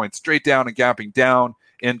 And if they're going straight down and gapping down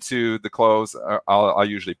into the close, I'll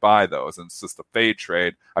usually buy those. And it's just a fade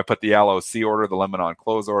trade. I put the LOC order, the limit on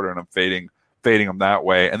close order, and I'm fading them that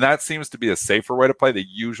way. And that seems to be a safer way to play. They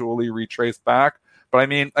usually retrace back. But I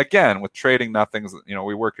mean, again, with trading, nothing's,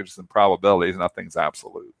 we work just in probabilities. Nothing's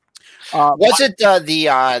absolute. Was it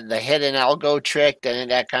the hidden algo trick? Didn't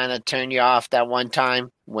that kind of turn you off that one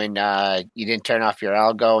time when you didn't turn off your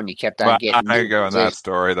algo and you kept on getting? I go in that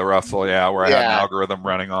story, the Russell, where I had an algorithm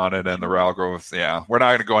running on it, and the algorithm was, we're not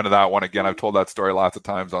going to go into that one again. I've told that story lots of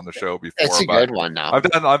times on the show before. It's a good one now.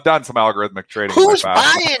 I've done some algorithmic trading. Who's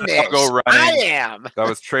buying this? I am. I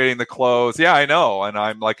was trading the close. Yeah, I know, and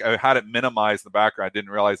I'm like, I had it minimized in the background. I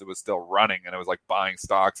didn't realize it was still running, and it was like buying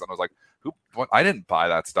stocks, and I was like, what? I didn't buy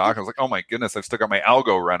that stock. I was like, oh my goodness, I've still got my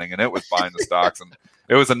algo running, and it was buying the stocks, and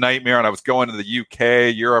it was a nightmare. And I was going to the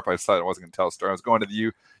UK, Europe. I said I wasn't going to tell a story. I was going to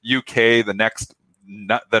the UK the next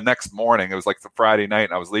morning. It was like the Friday night,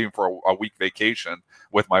 and I was leaving for a week vacation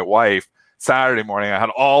with my wife. Saturday morning, I had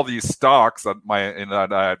all these stocks that I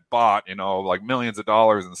had bought, like millions of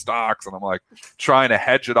dollars in stocks, and I'm like trying to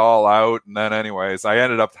hedge it all out. And then, anyways, I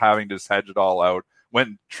ended up having to just hedge it all out. Went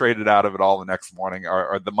and traded out of it all the next morning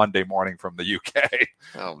or the Monday morning from the UK.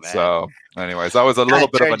 Oh, man. So anyways, that was a little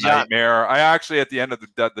bit of a nightmare. I actually, at the end of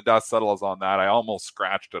the dust settles on that, I almost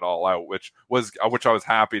scratched it all out, which I was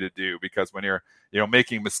happy to do, because when you're,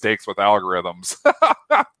 making mistakes with algorithms,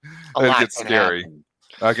 it gets scary.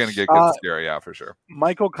 That can get scary, yeah, for sure.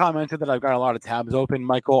 Michael commented that I've got a lot of tabs open.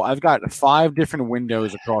 Michael, I've got 5 different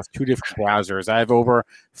windows across 2 different browsers. I have over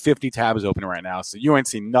 50 tabs open right now, so you ain't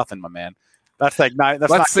seen nothing, my man. That's like not. That's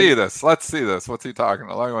Let's not see this. Let's see this. What's he talking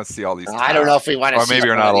about? I want to see all these. I don't know if we want to. Or maybe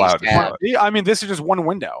you're not allowed to. Tabs. I mean, this is just one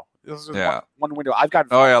window. This is just one window. I've got.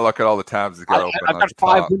 Oh yeah, look at all the tabs he's got open. I've got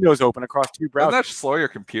 5 windows open across 2 browsers. Doesn't that slow your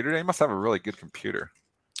computer? You must have a really good computer.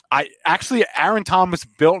 Aaron Thomas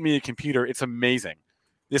built me a computer. It's amazing.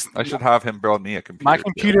 I should have him build me a computer. My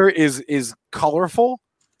computer is colorful.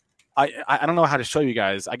 I don't know how to show you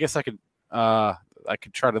guys. I guess I could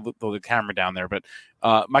try to throw the camera down there, but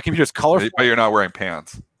my computer is colorful. But you're not wearing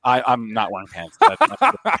pants. I'm not wearing pants. That's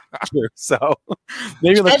not true. So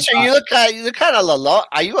maybe Spencer, you look kind of alone.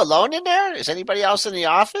 Are you alone in there? Is anybody else in the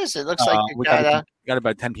office? It looks like we got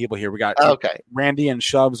about 10 people here. We got Randy and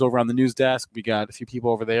Shubs over on the news desk. We got a few people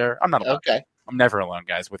over there. I'm not alone. Okay. I'm never alone,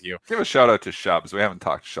 guys, with you. Give a shout out to Shubs. We haven't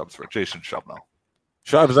talked to Shubs for Jason Shubno.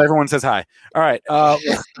 Shubs, everyone says hi. All right.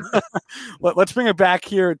 Let's bring it back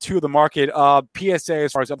here to the market. PSA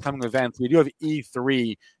as far as upcoming events. We do have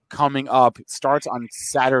E3 coming up. It starts on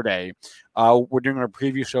Saturday. We're doing our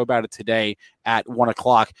preview show about it today at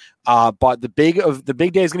 1:00. But the big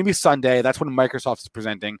day is going to be Sunday. That's when Microsoft is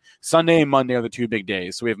presenting. Sunday and Monday are the 2 big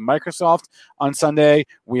days. So we have Microsoft on Sunday.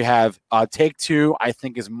 We have Take-Two, I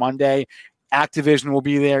think, is Monday. Activision will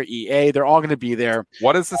be there. EA, they're all going to be there.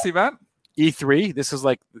 What is this event? E3. This is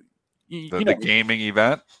like the gaming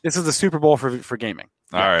event. This is the Super Bowl for gaming.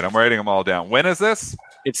 All right, I'm writing them all down. When is this?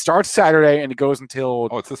 It starts Saturday and it goes until.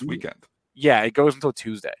 Oh, it's this weekend. Yeah, it goes until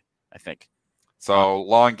Tuesday, I think. So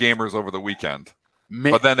long gamers over the weekend.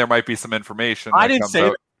 But then there might be some information.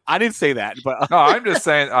 I didn't say that, but no, I'm just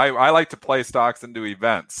saying I like to play stocks and do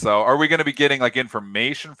events. So are we going to be getting like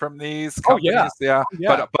information from these companies? Oh,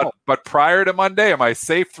 yeah. But prior to Monday, am I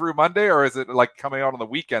safe through Monday, or is it like coming out on the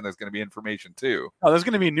weekend? There's going to be information too. Oh, there's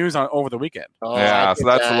going to be news over the weekend. So that's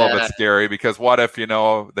a little bit scary because what if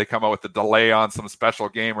they come out with a delay on some special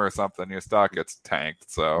game or something, your stock gets tanked.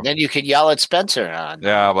 So then you could yell at Spencer on.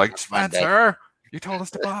 Yeah, like Spencer. You told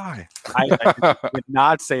us to buy. I did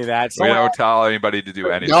not say that. We don't tell anybody to do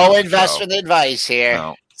anything. No investment advice here.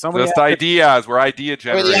 No. Just ideas. We're idea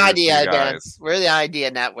generators. We're the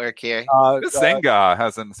idea network here. This Zynga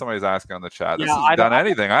hasn't. Somebody's asking on the chat. This hasn't done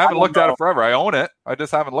anything. I haven't looked at it forever. I own it. I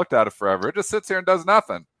just haven't looked at it forever. It just sits here and does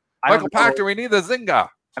nothing. Michael Pachter, we need the Zynga.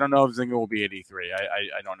 I don't know if Zynga will be at E3.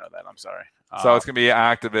 I don't know that. I'm sorry. So it's gonna be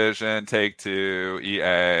Activision, Take-Two,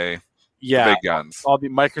 EA. Yeah, big guns. I'll be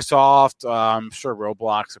Microsoft. I'm sure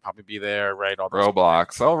Roblox will probably be there, right?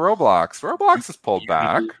 Roblox. Roblox is pulled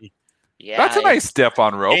back. Yeah, that's a nice dip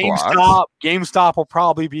on Roblox. GameStop will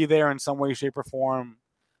probably be there in some way, shape, or form.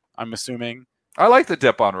 I'm assuming. I like the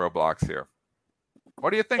dip on Roblox here.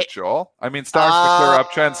 What do you think, Joel? I mean, stocks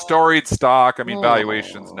to clear uptrend, storied stock. I mean,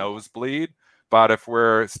 valuations nosebleed. But if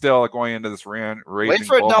we're still going into this raging wait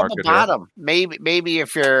for a double bottom. Maybe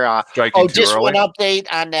if you're just early. One update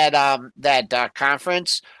on that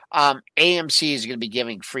conference. AMC is going to be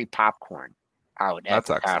giving free popcorn out at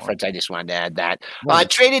the conference. I just wanted to add that.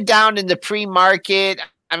 Traded down in the pre-market.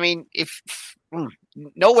 I mean, if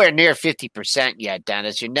nowhere near 50% yet,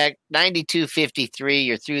 Dennis. You're 92.53.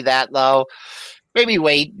 You're through that low. Maybe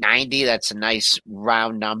wait 90. That's a nice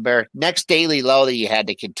round number. Next daily low that you had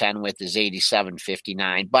to contend with is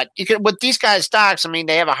 87.59. But you can with these guys' stocks. I mean,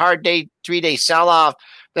 they have a hard 3-day sell off.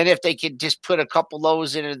 Then if they could just put a couple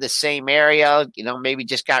lows into the same area, maybe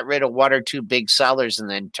just got rid of 1 or 2 big sellers and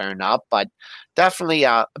then turn up. But definitely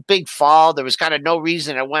a big fall. There was kind of no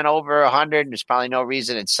reason it went over 100. And there's probably no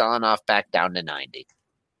reason it's selling off back down to 90.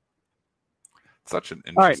 Such an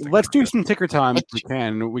all right, let's do some ticker time if we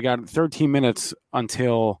can. We got 13 minutes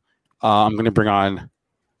until I'm going to bring on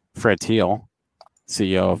Fred Thiel,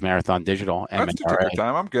 CEO of Marathon Digital. Let's do ticker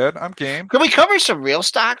time. I'm good. I'm game. Can we cover some real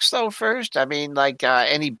stocks though first? I mean, like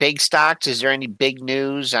any big stocks? Is there any big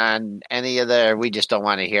news on any of the? We just don't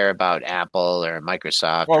want to hear about Apple or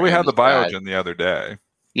Microsoft. Well, we had the Biogen the other day.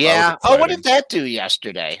 Yeah. Oh, what did that do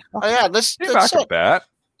yesterday? Oh yeah, let's back a bet.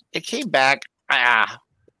 It came back.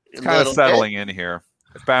 It's kind of settling in here.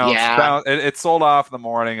 It bounced. It sold off in the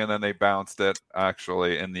morning, and then they bounced it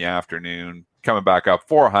actually in the afternoon, coming back up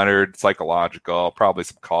 400. Psychological, probably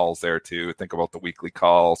some calls there too. Think about the weekly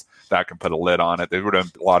calls that can put a lid on it. There would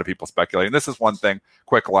have been a lot of people speculating. This is one thing.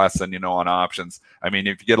 Quick lesson, on options. I mean,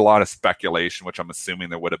 if you get a lot of speculation, which I'm assuming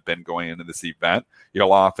there would have been going into this event,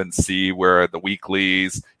 you'll often see where the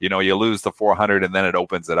weeklies, you lose the 400 and then it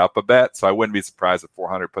opens it up a bit. So I wouldn't be surprised if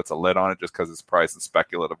 400 puts a lid on it just because it's priced in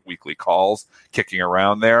speculative weekly calls kicking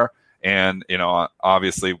around there. And,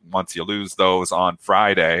 obviously once you lose those on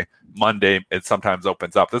Friday, Monday, it sometimes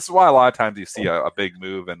opens up. This is why a lot of times you see a big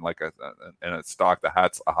move in like in a stock that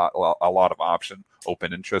has a lot of option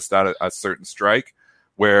open interest at a certain strike.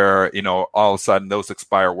 where, all of a sudden those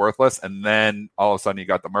expire worthless. And then all of a sudden you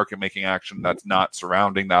got the market making action that's not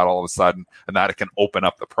surrounding that all of a sudden, and that it can open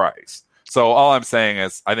up the price. So all I'm saying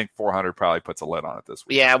is I think 400 probably puts a lid on it this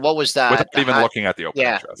week. Yeah, what was that? Without even looking at the open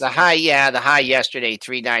interest. The high yesterday,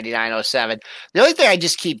 399.07. The only thing I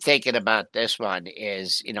just keep thinking about this one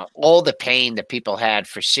is, all the pain that people had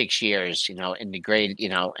for 6 years, in the great,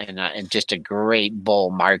 and just a great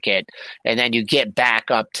bull market. And then you get back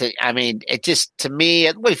up to, it just, to me,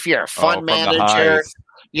 if you're a fund manager,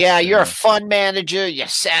 you're a fund manager, you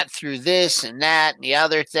sat through this and that and the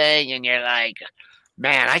other thing, and you're like,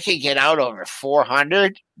 man, I could get out over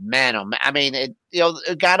 400. Man,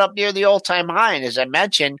 it got up near the all-time high. And as I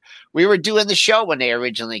mentioned, we were doing the show when they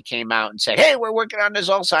originally came out and said, hey, we're working on this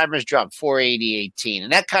Alzheimer's drug, 480.18.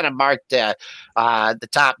 And that kind of marked the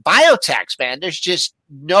top. Biotechs, man, there's just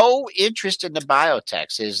no interest in the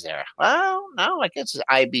biotechs, is there? Well, no, I guess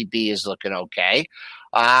IBB is looking okay.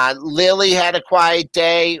 Lilly had a quiet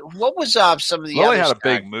day. What was off some of the Lilly other had a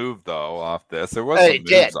big move, though, off this. There was some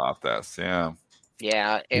moves off this, yeah.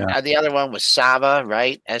 Yeah, and the other one was Sava,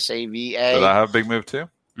 right? SAVA. Did that have a big move too?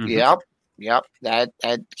 Mm-hmm. Yep. That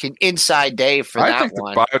inside day for that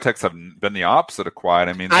one. I think the biotechs have been the opposite of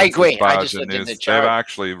quiet. I agree. I just looked at the chart. They've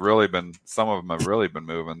actually really been. Some of them have really been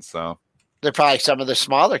moving. So they're probably some of the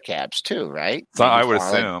smaller caps too, right? So I would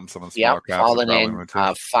assume some of the smaller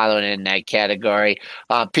caps following in that category.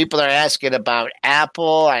 People are asking about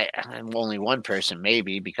Apple. I'm only one person,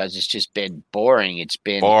 maybe, because it's just been boring. It's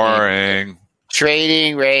been boring.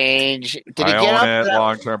 Trading range. Did I own it.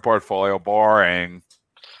 Long-term portfolio. Boring.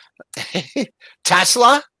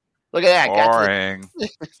 Tesla. Look at that. Boring.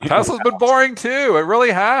 Tesla's been boring too. It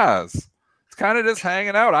really has. It's kind of just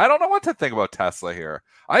hanging out. I don't know what to think about Tesla here.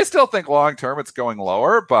 I still think long-term it's going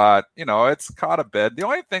lower, but, it's caught a bid. The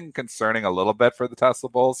only thing concerning a little bit for the Tesla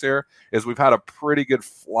bulls here is we've had a pretty good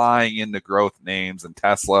flying into growth names, and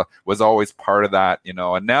Tesla was always part of that,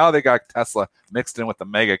 and now they got Tesla mixed in with the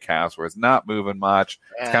mega caps where it's not moving much.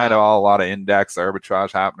 Yeah. It's kind of all a lot of index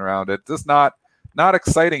arbitrage happening around it. Just not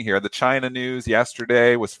exciting here. The China news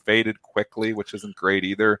yesterday was faded quickly, which isn't great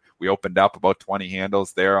either. We opened up about 20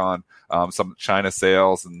 handles there on some China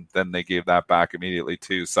sales, and then they gave that back immediately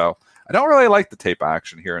too. So I don't really like the tape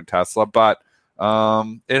action here in Tesla, but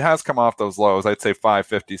it has come off those lows. I'd say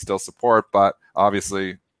 550 still support, but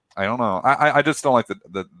obviously, I don't know. I just don't like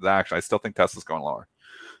the action. I still think Tesla's going lower.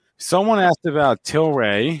 Someone asked about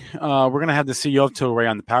Tilray. We're going to have the CEO of Tilray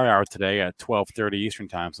on the Power Hour today at 12:30 Eastern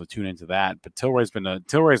Time, so tune into that. But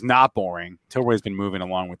Tilray's not boring. Tilray's been moving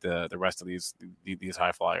along with the rest of these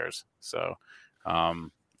high flyers. So I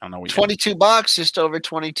don't know. $22, just over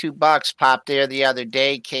 $22. Popped there the other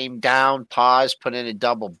day, came down, paused, put in a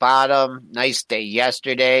double bottom. Nice day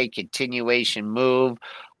yesterday. Continuation move.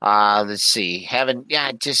 Let's see.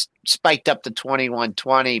 Just spiked up to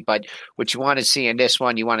 2120, but what you want to see in this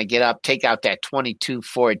one, you want to get up, take out that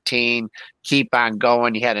 2214, keep on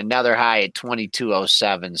going. You had another high at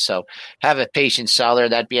 2207. So have a patient seller.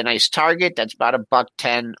 That'd be a nice target. That's about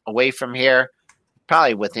 $1.10 away from here.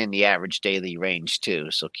 Probably within the average daily range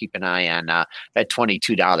too. So keep an eye on that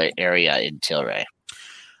 $22 area in Tilray.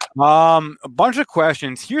 A bunch of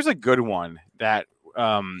questions. Here's a good one that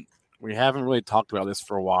we haven't really talked about this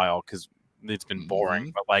for a while because it's been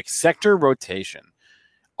boring, but like sector rotation.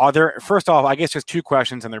 First off, I guess there's two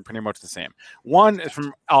questions and they're pretty much the same. One is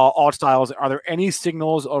from Alt Styles. Are there any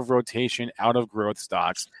signals of rotation out of growth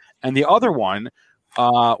stocks? And the other one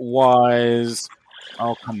was,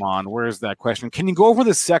 oh, come on. Where's that question? Can you go over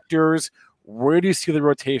the sectors? Where do you see the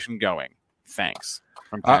rotation going? Thanks.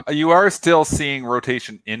 You are still seeing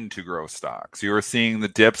rotation into growth stocks. You are seeing the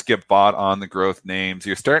dips get bought on the growth names.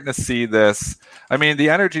 You're starting to see this. I mean, the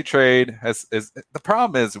energy trade the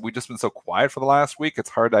problem is we've just been so quiet for the last week. It's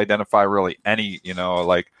hard to identify really any,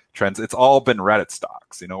 trends. It's all been Reddit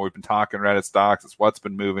stocks. We've been talking Reddit stocks. It's what's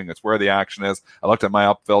been moving. It's where the action is. I looked at my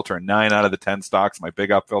up filter, and 9 out of the 10 stocks, my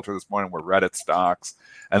big up filter this morning, were Reddit stocks.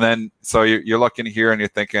 And then, so you're looking here and you're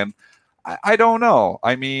thinking, I don't know.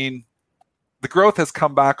 I mean, the growth has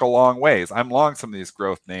come back a long ways. I'm long some of these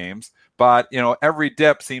growth names, but every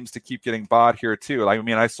dip seems to keep getting bought here too.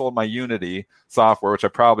 I sold my Unity software, which I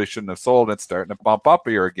probably shouldn't have sold. It's starting to bump up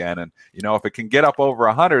here again, and if it can get up over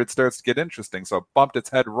 100, it starts to get interesting. So it bumped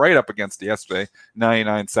its head right up against yesterday,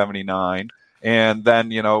 99.79. And then,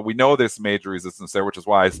 we know there's major resistance there, which is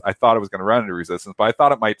why I thought it was going to run into resistance, but I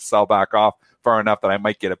thought it might sell back off far enough that I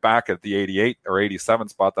might get it back at the 88 or 87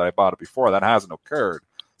 spot that I bought it before. That hasn't occurred.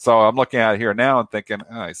 So I'm looking at it here now and thinking,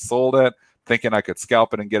 I sold it. thinking I could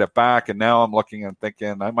scalp it and get it back. And now I'm looking and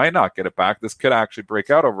thinking I might not get it back. This could actually break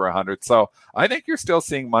out over 100. So I think you're still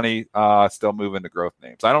seeing money still move into growth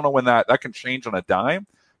names. I don't know when that can change on a dime,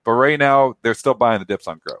 but right now they're still buying the dips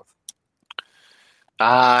on growth.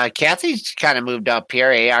 Kathy's kind of moved up here.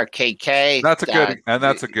 ARKK. That's a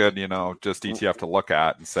good, just ETF to look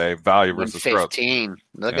at and say value versus growth. 115.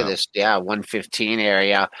 Look at this. Yeah, 115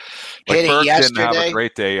 area. Like Burke didn't have a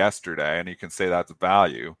great day yesterday, and you can say that's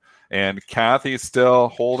value. And Kathy's still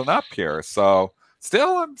holding up here. So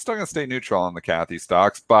I'm still going to stay neutral on the Kathy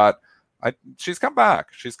stocks, but she's come back.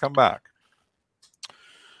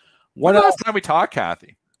 When last time we talked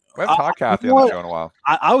Kathy? We haven't talked Kathy on the show in a while.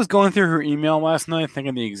 I was going through her email last night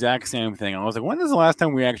thinking the exact same thing. I was like, when is the last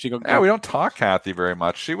time we actually go? Yeah, we don't talk Kathy very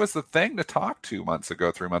much. She was the thing to talk 3 months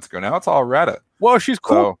ago. Now it's all Reddit. Well, she's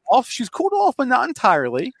cooled off. She's cooled off, but not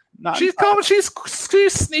entirely. She's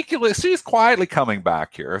sneakily, she's quietly coming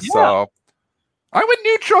back here. Yeah. So I went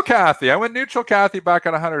neutral Kathy back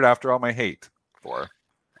at 100 after all my hate for her.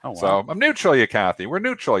 Oh, wow. So I'm neutral you, Kathy. We're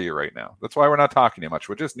neutral you right now. That's why we're not talking to you much.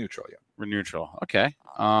 We're just neutral you. We're neutral. Okay.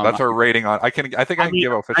 That's our rating on. I think I can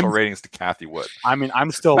give official ratings to Kathy Wood. I mean, I'm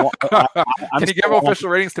still. Can you give official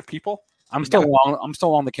ratings to people? I'm still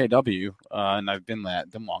on the KW, and I've been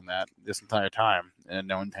long that this entire time, and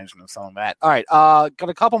no intention of selling that. All right. Got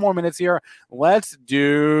a couple more minutes here. Let's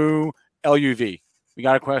do LUV. We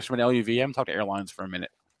got a question about LUV. I haven't talked to airlines for a minute.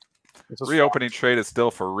 Reopening trade is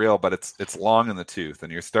still for real, but it's long in the tooth,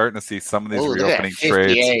 and you're starting to see some of these reopening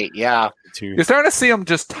trades. Yeah, you're starting to see them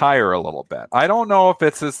just tire a little bit. I don't know if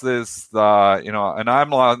it's this, and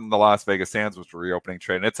I'm on the Las Vegas Sands, which is a reopening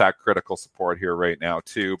trade, and it's at critical support here right now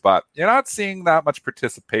too. But you're not seeing that much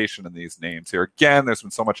participation in these names here. Again, there's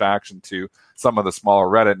been so much action to some of the smaller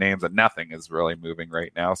Reddit names that nothing is really moving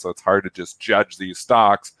right now. So it's hard to just judge these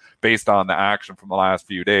stocks based on the action from the last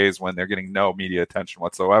few days when they're getting no media attention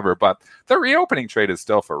whatsoever. But the reopening trade is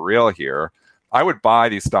still for real here. I would buy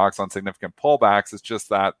these stocks on significant pullbacks. It's just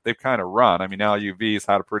that they've kind of run. I mean, LUV's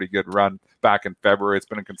had a pretty good run back in February. It's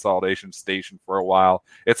been a consolidation station for a while.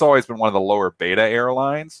 It's always been one of the lower beta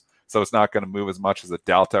airlines, so it's not going to move as much as a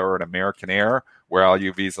Delta or an American Air, where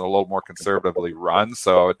LUV's a little more conservatively run,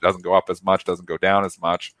 so it doesn't go up as much, doesn't go down as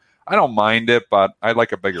much. I don't mind it, but I'd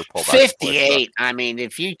like a bigger pullback. 58. I mean,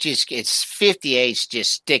 if you it's 58's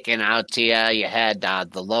just sticking out to you. You had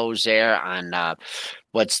the lows there on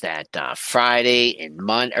Friday and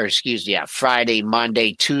Monday, Friday,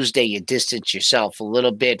 Monday, Tuesday. You distance yourself a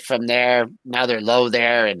little bit from there. Another low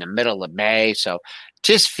there in the middle of May. So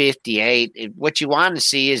just 58. What you want to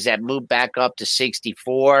see is that move back up to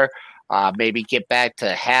 64. Maybe get back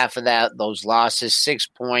to half of those losses, 6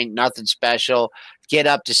 point, nothing special. Get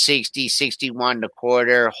up to 60, 61 and a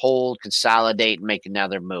quarter, hold, consolidate, and make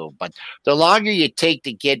another move. But the longer you take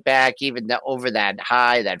to get back, even over that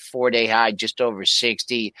high, that 4-day high, just over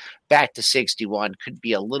 60, back to 61, could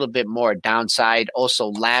be a little bit more downside.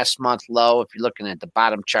 Also, last month low, if you're looking at the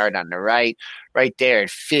bottom chart on the right there at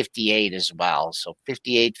 58 as well. So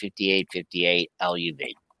 58, 58, 58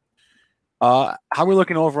 LUV. How are we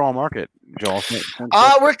looking overall market, Joel?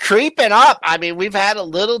 We're creeping up. I mean, we've had a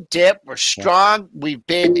little dip. We're strong. We've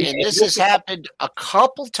been, and this has happened a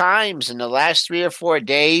couple times in the last 3 or 4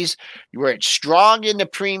 days. We're strong in the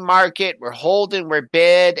pre-market. We're holding, we're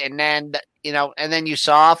bid, and then you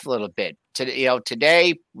saw off a little bit.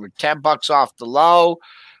 Today we're $10 off the low.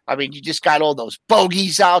 I mean, you just got all those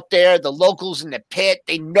bogeys out there, the locals in the pit.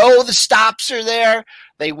 They know the stops are there.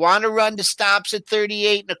 They want to run the stops at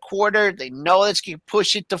 38 and a quarter. They know it's going to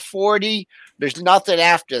push it to 40. There's nothing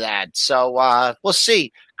after that. So we'll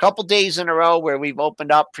see. A couple days in a row where we've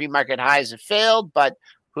opened up pre-market highs have failed, but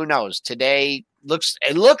who knows? Today looks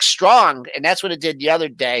strong, and that's what it did the other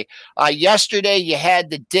day. Yesterday you had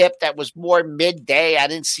the dip that was more midday. I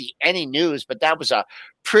didn't see any news, but that was a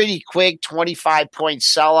pretty quick 25-point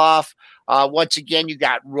sell-off. Once again, you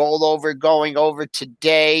got rollover going over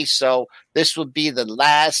today, so this will be the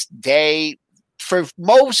last day for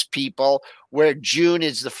most people where June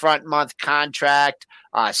is the front month contract.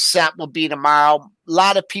 Set will be tomorrow. A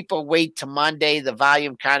lot of people wait to Monday. The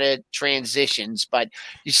volume kind of transitions, but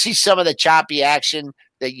you see some of the choppy action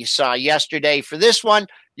that you saw yesterday. For this one,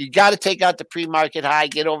 you got to take out the pre-market high,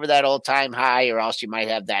 get over that all-time high, or else you might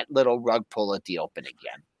have that little rug pull at the open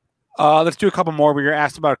again. Let's do a couple more. We were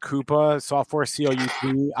asked about Coupa, software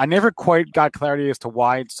CLUP. I never quite got clarity as to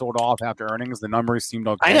why it sold off after earnings. The numbers seemed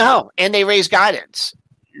okay. I know, and they raised guidance.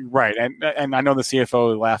 Right, and I know the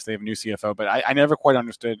CFO left; they have a new CFO, but I never quite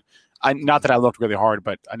understood. Not that I looked really hard,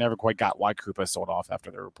 but I never quite got why Coupa sold off after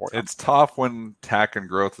their report. It's tough when tech and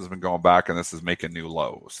growth has been going back, and this is making new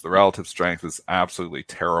lows. The relative strength is absolutely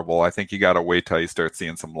terrible. I think you got to wait till you start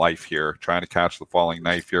seeing some life here, trying to catch the falling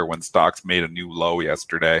knife here when stocks made a new low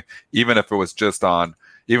yesterday, even if it was just on.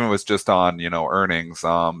 Earnings,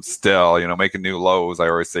 still, making new lows. I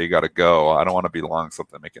always say you got to go. I don't want to be long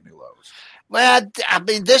something making new lows. Well, I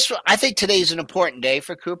mean, I think today's an important day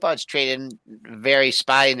for Coupa. It's trading very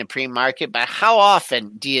spy in the pre-market, but how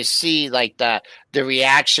often do you see like the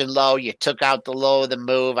reaction low? You took out the low of the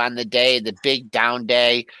move on the day, the big down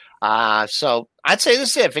day. So I'd say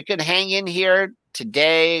this: if it could hang in here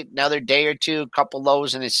today, another day or two, a couple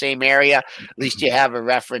lows in the same area, at least you have a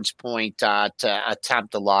reference point to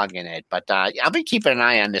attempt to log in it. But I'll be keeping an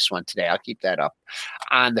eye on this one today. I'll keep that up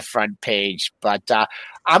on the front page. But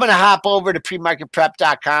I'm going to hop over to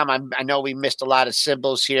premarketprep.com. I know we missed a lot of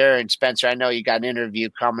symbols here. And Spencer, I know you got an interview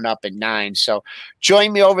coming up at 9. So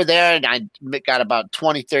join me over there. And I got about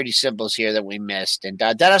 20, 30 symbols here that we missed. And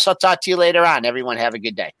Dennis, I'll talk to you later on. Everyone have a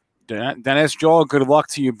good day. Dennis, Joel, good luck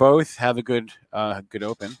to you both. Have a good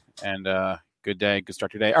open and good day. Good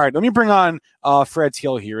start to your day. All right, let me bring on Fred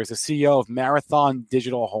Thiel here. He's the CEO of Marathon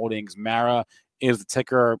Digital Holdings. Mara is the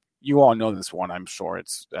ticker. You all know this one, I'm sure.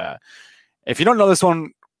 It's if you don't know this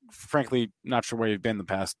one, frankly, not sure where you've been the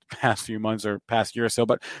past few months or past year or so.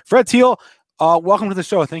 But Fred Thiel, welcome to the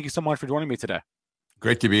show. Thank you so much for joining me today.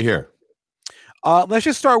 Great to be here. Let's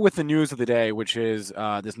just start with the news of the day, which is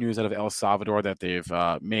this news out of El Salvador that they've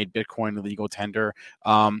made Bitcoin a legal tender.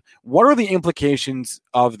 What are the implications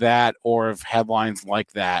of that or of headlines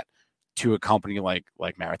like that to a company like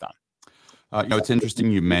Marathon? It's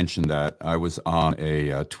interesting you mentioned that. I was on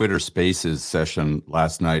a Twitter Spaces session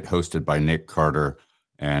last night hosted by Nick Carter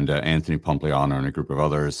and Anthony Pompliano and a group of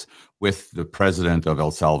others with the president of El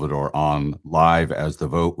Salvador on live as the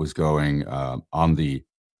vote was going on the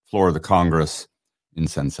floor of the Congress in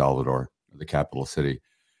San Salvador, the capital city.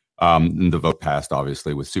 And the vote passed,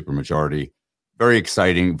 obviously, with supermajority. Very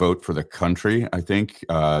exciting vote for the country, I think.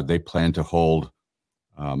 They plan to hold,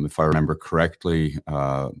 if I remember correctly,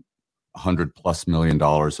 $100+ million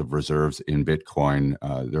of reserves in Bitcoin.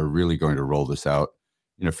 They're really going to roll this out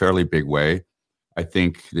in a fairly big way. I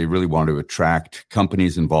think they really want to attract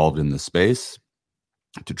companies involved in the space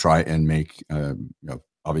to try and make,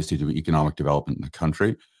 obviously, do economic development in the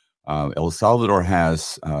country. El Salvador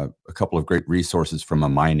has a couple of great resources from a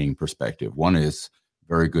mining perspective. One is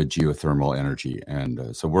very good geothermal energy.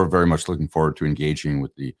 And so we're very much looking forward to engaging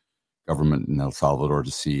with the government in El Salvador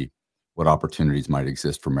to see what opportunities might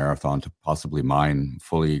exist for Marathon to possibly mine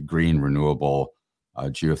fully green, renewable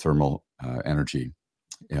geothermal energy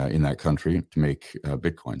in that country to make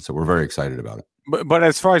Bitcoin. So we're very excited about it. But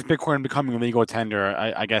as far as Bitcoin becoming a legal tender,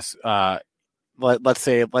 I guess let's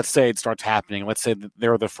say it starts happening. Let's say that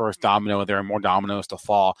they're the first domino. There are more dominoes to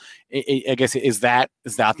fall. I guess is that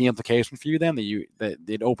the implication for you then that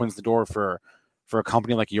it opens the door for a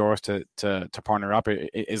company like yours to partner up?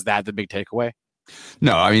 Is that the big takeaway?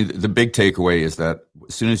 No, I mean the big takeaway is that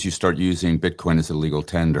as soon as you start using Bitcoin as a legal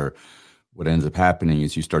tender, what ends up happening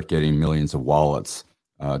is you start getting millions of wallets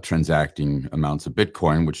transacting amounts of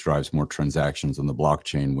Bitcoin, which drives more transactions on the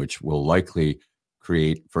blockchain, which will likely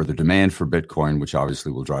create further demand for Bitcoin, which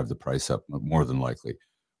obviously will drive the price up more than likely.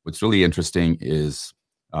 What's really interesting is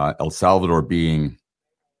El Salvador being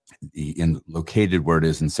located where it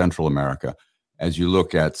is in Central America. As you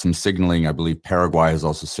look at some signaling, I believe Paraguay has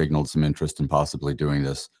also signaled some interest in possibly doing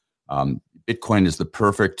this. Bitcoin is the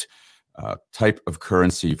perfect type of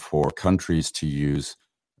currency for countries to use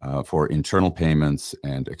for internal payments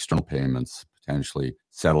and external payments, potentially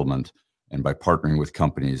settlement. And by partnering with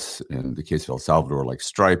companies, in the case of El Salvador, like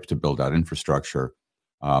Stripe, to build out infrastructure,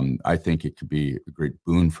 I think it could be a great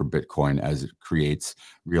boon for Bitcoin as it creates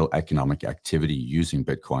real economic activity using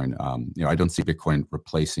Bitcoin. I don't see Bitcoin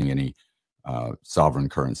replacing any sovereign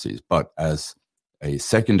currencies, but as a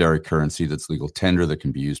secondary currency that's legal tender that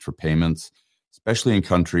can be used for payments, especially in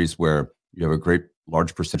countries where you have a great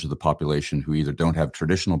large percentage of the population who either don't have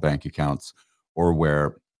traditional bank accounts or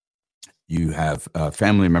where you have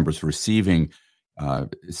family members receiving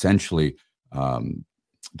essentially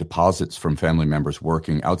deposits from family members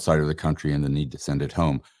working outside of the country and the need to send it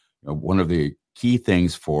home. One of the key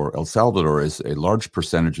things for El Salvador is a large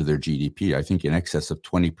percentage of their GDP, I think in excess of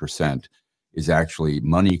 20%, is actually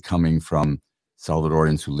money coming from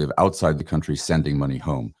Salvadorians who live outside the country sending money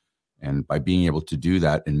home. And by being able to do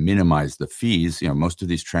that and minimize the fees, most of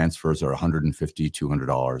these transfers are $150,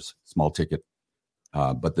 $200, small ticket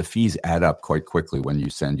but the fees add up quite quickly when you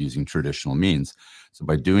send using traditional means. So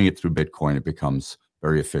by doing it through Bitcoin, it becomes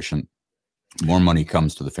very efficient. More money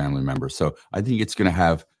comes to the family member. So I think it's going to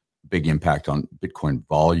have a big impact on Bitcoin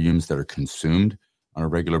volumes that are consumed on a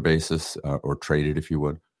regular basis or traded, if you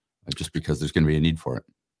would, just because there's going to be a need for it.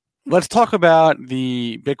 Let's talk about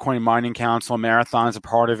the Bitcoin Mining Council. Marathon's a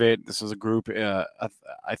part of it. This is a group,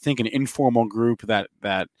 I think, an informal group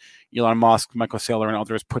that Elon Musk, Michael Saylor, and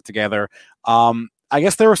others put together. I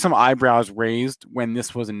guess there were some eyebrows raised when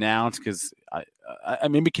this was announced because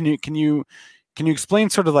maybe can you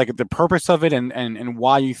explain sort of like the purpose of it and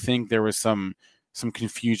why you think there was some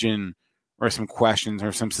confusion or some questions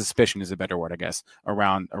or some suspicion is a better word, I guess,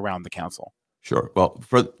 around the council? Sure. Well,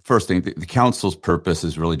 for the first thing, the council's purpose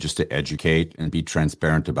is really just to educate and be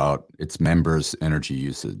transparent about its members' energy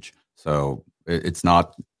usage. So it's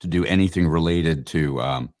not to do anything related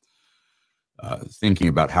to thinking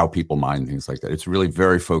about how people mine, things like that. It's really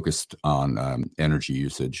very focused on energy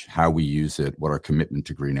usage, how we use it, what our commitment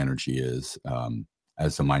to green energy is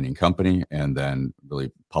as a mining company, and then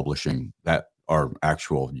really publishing that our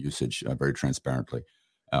actual usage very transparently.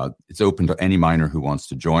 It's open to any miner who wants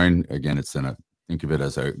to join. Again, think of it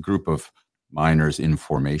as a group of miners in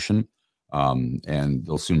formation, and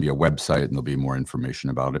there'll soon be a website and there'll be more information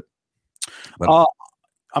about it. But,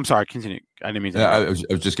 I'm sorry, continue. I didn't mean to. I was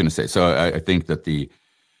just going to say, so I think that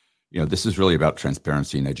this is really about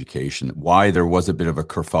transparency and education. Why there was a bit of a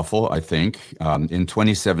kerfuffle, I think. In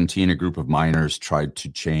 2017, a group of miners tried to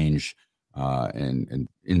change and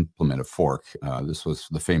implement a fork. This was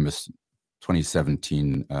the famous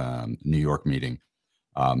 2017 New York meeting,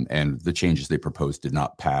 and the changes they proposed did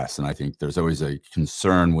not pass. And I think there's always a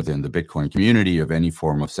concern within the Bitcoin community of any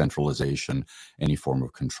form of centralization, any form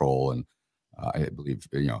of control. And I believe,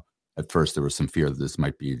 at first there was some fear that this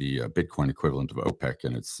might be the Bitcoin equivalent of OPEC,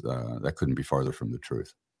 and that couldn't be farther from the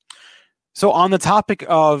truth. So on the topic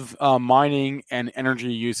of mining and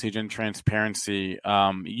energy usage and transparency,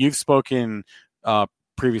 you've spoken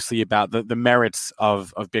previously about the merits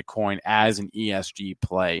of Bitcoin as an ESG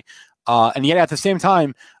play. And yet at the same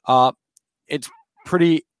time, it's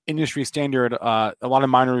pretty industry standard. A lot of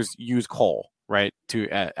miners use coal, right,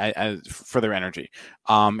 as for their energy.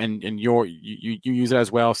 And you use it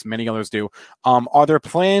as well. So many others do. Are there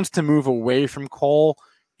plans to move away from coal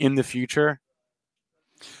in the future?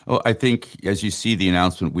 Well, I think as you see the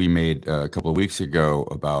announcement we made a couple of weeks ago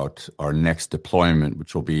about our next deployment,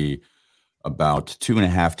 which will be about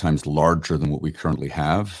 2.5 times larger than what we currently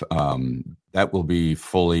have. That will be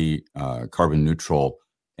fully carbon neutral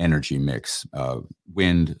energy mix,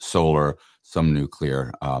 wind, solar, some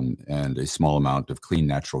nuclear, and a small amount of clean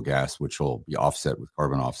natural gas, which will be offset with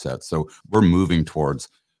carbon offset. So we're moving towards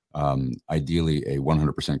ideally a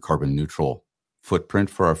 100% carbon neutral footprint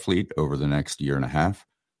for our fleet over the next year and a half.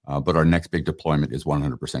 But our next big deployment is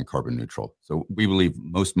 100% carbon neutral. So we believe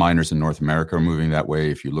most miners in North America are moving that way.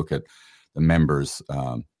 If you look at the members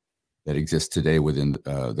that exist today within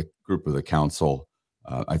the group of the council,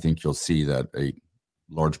 I think you'll see that a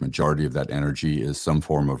large majority of that energy is some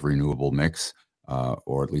form of renewable mix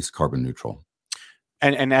or at least carbon neutral.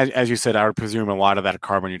 And as you said, I would presume a lot of that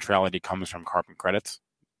carbon neutrality comes from carbon credits?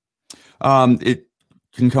 It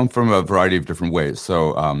can come from a variety of different ways.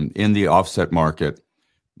 So in the offset market,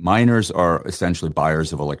 miners are essentially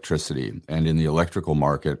buyers of electricity. And in the electrical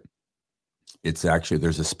market,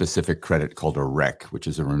 there's a specific credit called a REC, which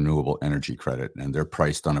is a renewable energy credit, and they're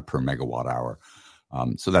priced on a per megawatt hour.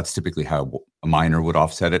 So that's typically how a miner would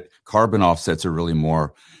offset it. Carbon offsets are really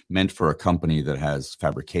more meant for a company that has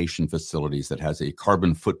fabrication facilities, that has a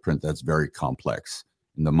carbon footprint that's very complex.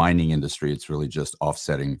 In the mining industry, it's really just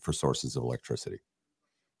offsetting for sources of electricity.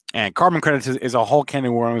 And carbon credits is a whole can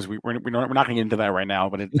of worms. We're not going to get into that right now,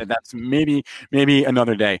 but that's maybe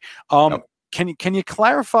another day. Nope. Can you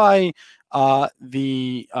clarify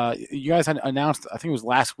you guys had announced, I think it was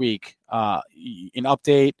last week, an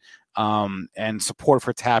update and support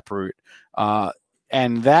for Taproot,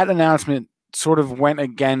 and that announcement sort of went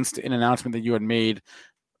against an announcement that you had made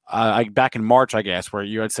back in March, I guess, where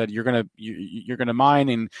you had said you're gonna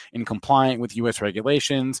mine in compliant with U.S.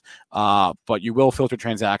 regulations, but you will filter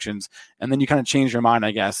transactions, and then you kind of changed your mind,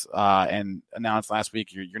 I guess, and announced last week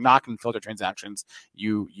you're not going to filter transactions.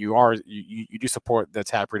 You do support the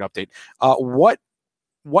Taproot update. What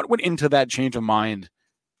went into that change of mind?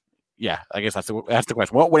 Yeah, I guess that's the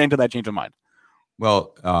question. What went into that change of mind?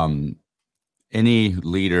 Well, any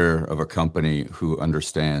leader of a company who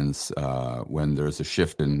understands when there's a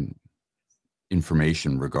shift in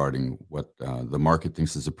information regarding what the market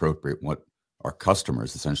thinks is appropriate, what our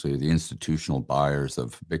customers, essentially the institutional buyers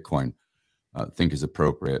of Bitcoin, think is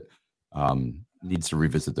appropriate, needs to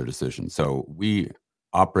revisit their decision. So we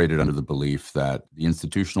operated under the belief that the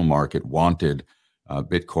institutional market wanted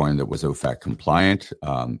Bitcoin that was OFAC compliant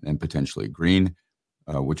and potentially green,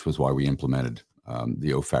 which was why we implemented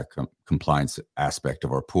the OFAC compliance aspect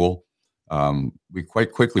of our pool. We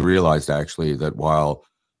quite quickly realized, actually, that while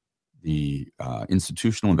the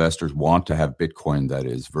institutional investors want to have Bitcoin that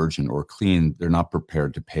is virgin or clean, they're not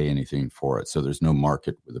prepared to pay anything for it. So there's no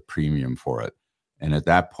market with a premium for it. And at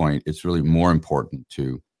that point, it's really more important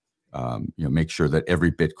to make sure that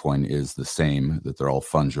every Bitcoin is the same, that they're all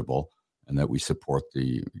fungible, and that we support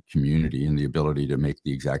the community and the ability to make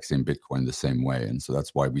the exact same Bitcoin the same way. And so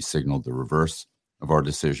that's why we signaled the reverse of our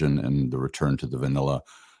decision and the return to the vanilla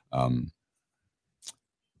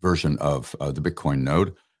version of the Bitcoin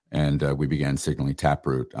node. And we began signaling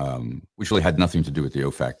Taproot, which really had nothing to do with the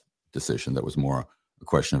OFAC decision. That was more a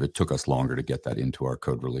question of it took us longer to get that into our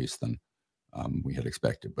code release than we had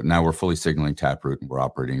expected. But now we're fully signaling Taproot, and we're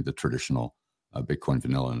operating the traditional Bitcoin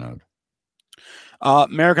vanilla node.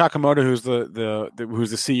 Merrick Akamoto, who's the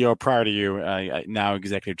CEO prior to you, now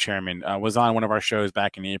executive chairman, was on one of our shows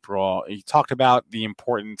back in April. He talked about the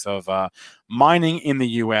importance of mining in the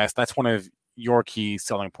U.S. That's one of your key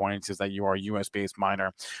selling points, is that you are a U.S.-based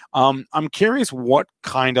miner. I'm curious what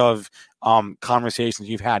kind of conversations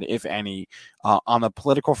you've had, if any, on the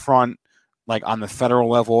political front, like on the federal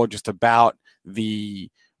level, just about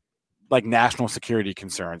the national security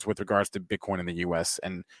concerns with regards to Bitcoin in the U.S.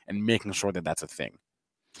 and making sure that that's a thing.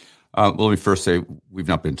 Well, let me first say we've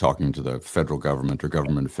not been talking to the federal government or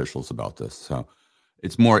government officials about this. So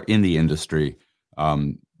it's more in the industry.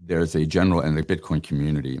 There's a general, and the Bitcoin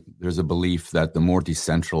community, there's a belief that the more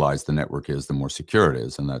decentralized the network is, the more secure it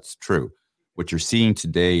is, and that's true. What you're seeing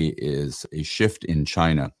today is a shift in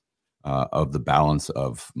China of the balance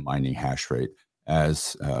of mining hash rate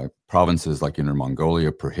as provinces like Inner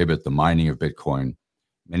Mongolia prohibit the mining of Bitcoin.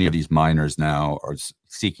 Many of these miners now are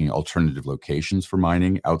seeking alternative locations for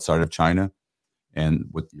mining outside of China. And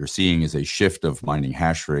what you're seeing is a shift of mining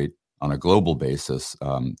hash rate on a global basis,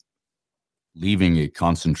 leaving a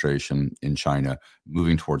concentration in China,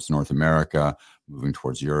 moving towards North America, moving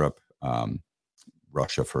towards Europe,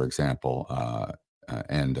 Russia, for example,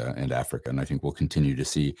 and Africa. And I think we'll continue to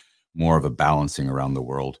see more of a balancing around the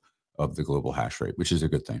world of the global hash rate, which is a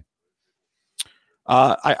good thing.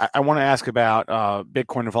 I want to ask about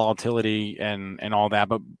Bitcoin volatility and all that,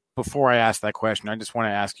 but before I ask that question, I just want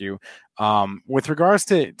to ask you, with regards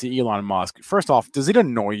to Elon Musk, first off, does it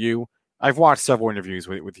annoy you? I've watched several interviews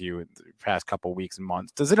with you in the past couple of weeks and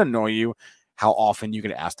months. Does it annoy you how often you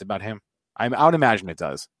get asked about him? I would imagine it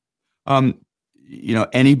does.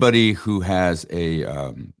 Anybody who has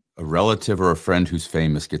a relative or a friend who's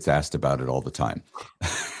famous gets asked about it all the time.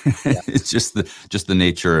 It's just the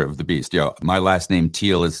nature of the beast. My last name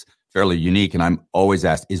Thiel is fairly unique, and I'm always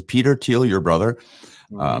asked, "Is Peter Thiel your brother?"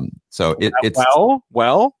 It's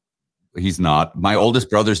well, he's not. My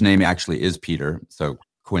oldest brother's name actually is Peter, so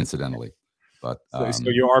coincidentally. But so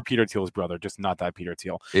you are Peter Thiel's brother, just not that Peter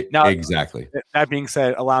Thiel. Now, exactly. That being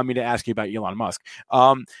said, allow me to ask you about Elon Musk.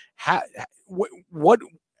 How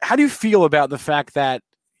do you feel about the fact that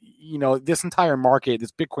this entire market,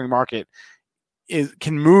 this Bitcoin market,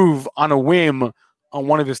 can move on a whim on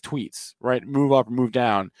one of his tweets, right? Move up, move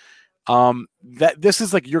down. That this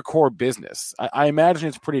is like your core business. I imagine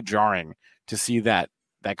it's pretty jarring to see that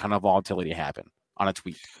kind of volatility happen on a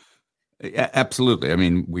tweet. Yeah, absolutely. I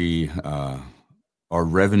mean, our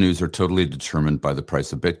revenues are totally determined by the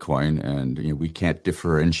price of Bitcoin, and we can't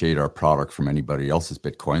differentiate our product from anybody else's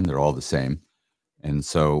Bitcoin. They're all the same. And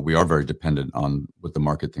so we are very dependent on what the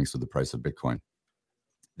market thinks of the price of Bitcoin.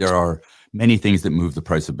 There are many things that move the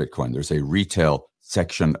price of Bitcoin. There's a retail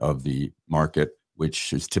section of the market,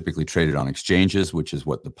 which is typically traded on exchanges, which is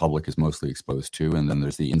what the public is mostly exposed to. And then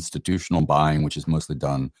there's the institutional buying, which is mostly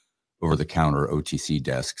done over-the-counter OTC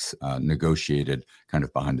desks, negotiated kind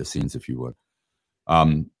of behind the scenes, if you would.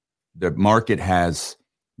 The market has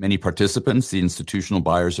many participants. The institutional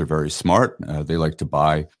buyers are very smart. They like to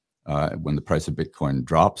buy when the price of Bitcoin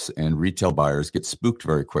drops, and retail buyers get spooked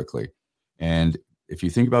very quickly. And if you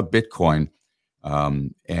think about Bitcoin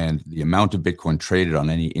and the amount of Bitcoin traded on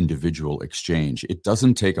any individual exchange, it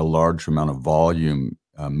doesn't take a large amount of volume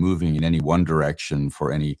moving in any one direction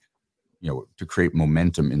for any, to create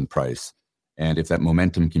momentum in price. And if that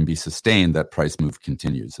momentum can be sustained, that price move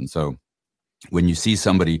continues. And so when you see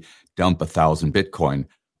somebody dump 1,000 Bitcoin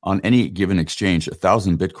on any given exchange,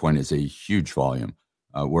 1,000 Bitcoin is a huge volume.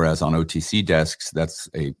 Whereas on OTC desks, that's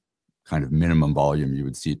a kind of minimum volume you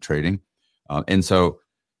would see it trading. And so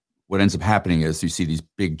what ends up happening is you see these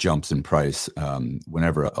big jumps in price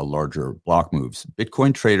whenever a larger block moves.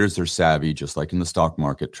 Bitcoin traders are savvy, just like in the stock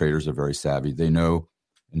market. Traders are very savvy. They know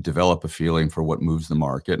and develop a feeling for what moves the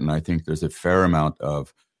market. And I think there's a fair amount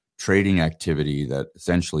of trading activity that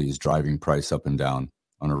essentially is driving price up and down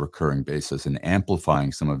on a recurring basis and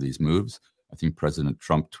amplifying some of these moves. I think President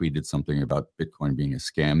Trump tweeted something about Bitcoin being a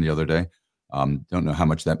scam the other day. Don't know how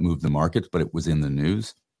much that moved the market, but it was in the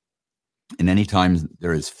news. And anytime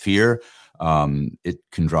there is fear, it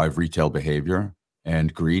can drive retail behavior.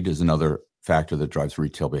 And greed is another factor that drives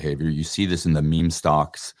retail behavior. You see this in the meme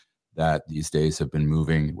stocks that these days have been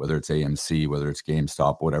moving, whether it's AMC, whether it's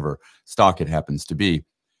GameStop, whatever stock it happens to be.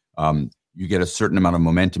 You get a certain amount of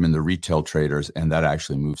momentum in the retail traders, and that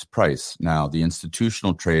actually moves price. Now, the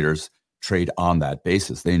institutional traders trade on that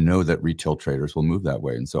basis. They know that retail traders will move that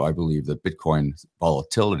way. And so I believe that Bitcoin's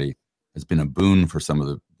volatility has been a boon for some of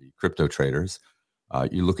the crypto traders.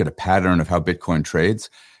 You look at a pattern of how Bitcoin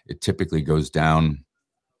trades, it typically goes down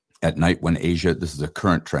at night when Asia, this is a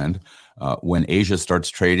current trend, when Asia starts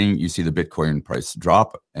trading, you see the Bitcoin price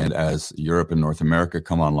drop. And as Europe and North America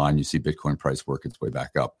come online, you see Bitcoin price work its way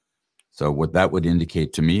back up. So what that would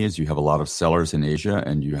indicate to me is you have a lot of sellers in Asia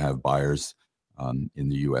and you have buyers in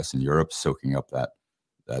the US and Europe soaking up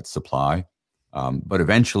that supply. But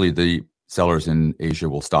eventually the sellers in Asia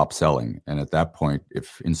will stop selling. And at that point,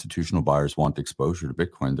 if institutional buyers want exposure to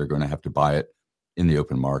Bitcoin, they're going to have to buy it in the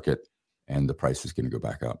open market and the price is going to go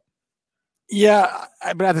back up. Yeah,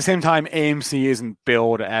 but at the same time, AMC isn't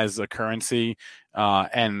billed as a currency,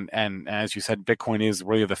 and as you said, Bitcoin is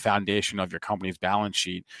really the foundation of your company's balance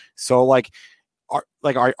sheet. So,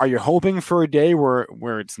 are you hoping for a day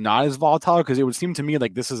where it's not as volatile? Because it would seem to me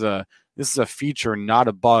like this is a feature, not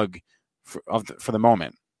a bug, for the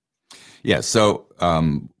moment. Yeah. So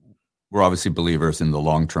we're obviously believers in the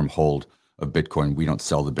long-term hold of Bitcoin. We don't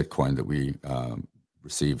sell the Bitcoin that we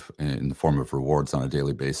receive in the form of rewards on a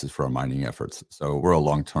daily basis for our mining efforts. So we're a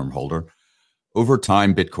long-term holder. Over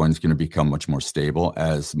time, Bitcoin is going to become much more stable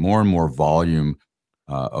as more and more volume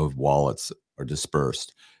of wallets are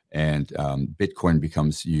dispersed. And Bitcoin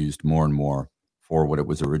becomes used more and more for what it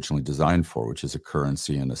was originally designed for, which is a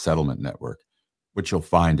currency and a settlement network. What you'll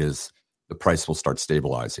find is the price will start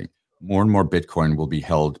stabilizing. More and more Bitcoin will be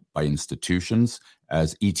held by institutions.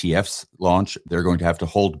 As ETFs launch, they're going to have to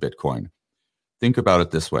hold Bitcoin. Think about it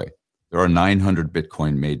this way. There are 900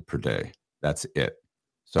 Bitcoin made per day. That's it.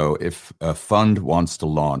 So if a fund wants to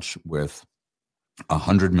launch with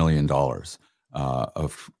 $100 million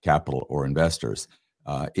of capital or investors,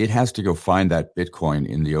 it has to go find that Bitcoin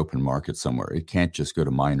in the open market somewhere. It can't just go to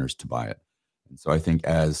miners to buy it. And so I think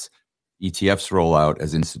as ETFs roll out,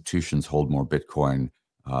 as institutions hold more Bitcoin,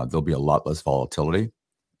 there'll be a lot less volatility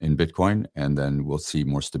in Bitcoin, and then we'll see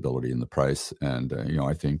more stability in the price. And,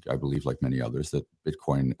 I believe like many others that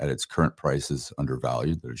Bitcoin at its current price is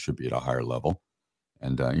undervalued, that it should be at a higher level.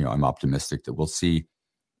 And, I'm optimistic that we'll see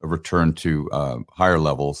a return to higher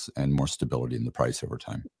levels and more stability in the price over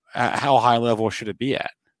time. How high level should it be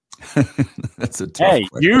at? That's a tough question.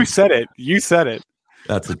 You said it. You said it.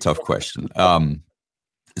 That's a tough question.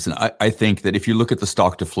 Listen, I think that if you look at the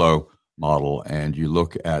stock to flow model and you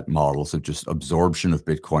look at models of just absorption of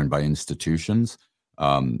Bitcoin by institutions,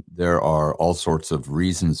 there are all sorts of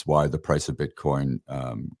reasons why the price of Bitcoin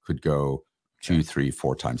could go 2, 3,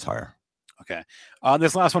 4 times higher. Okay.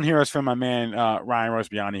 This last one here is from my man, Ryan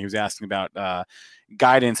Rosbiani, who's asking about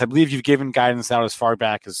guidance. I believe you've given guidance out as far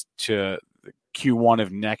back as to Q1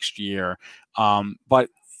 of next year. But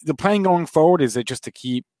the plan going forward, is it just to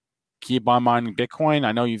keep on mining Bitcoin?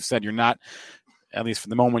 I know you've said you're not, at least for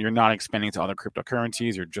the moment, you're not expanding to other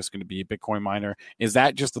cryptocurrencies. You're just going to be a Bitcoin miner. Is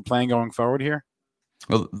that just the plan going forward here?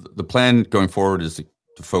 Well, the plan going forward is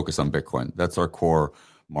to focus on Bitcoin. That's our core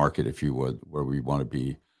market, if you would, where we want to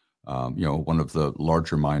be, one of the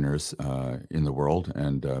larger miners in the world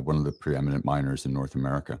and one of the preeminent miners in North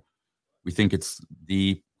America. We think it's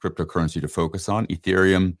the cryptocurrency to focus on.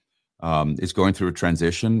 Ethereum is going through a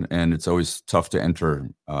transition, and it's always tough to enter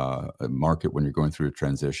a market when you're going through a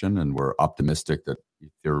transition. And we're optimistic that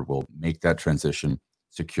Ether will make that transition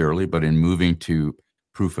securely. But in moving to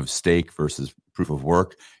proof of stake versus proof of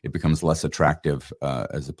work, it becomes less attractive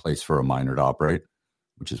as a place for a miner to operate,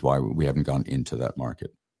 which is why we haven't gone into that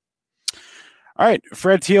market. All right.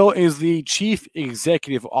 Fred Thiel is the Chief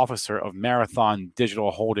Executive Officer of Marathon Digital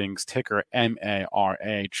Holdings, ticker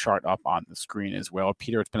MARA, chart up on the screen as well.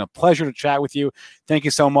 Peter, it's been a pleasure to chat with you. Thank you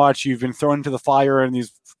so much. You've been thrown into the fire in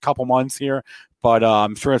these couple months here, but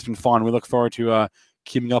I'm sure it's been fun. We look forward to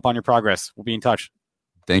keeping up on your progress. We'll be in touch.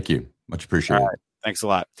 Thank you. Much appreciated. All right. Thanks a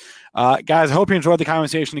lot. Guys, I hope you enjoyed the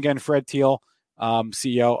conversation. Again, Fred Thiel,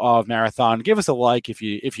 CEO of Marathon. Give us a like if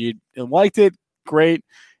you liked it. Great.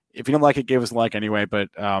 If you don't like it, give us a like anyway. But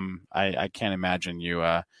I can't imagine you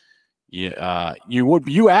would.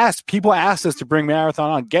 People asked us to bring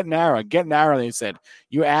Marathon on. Get Mara. They said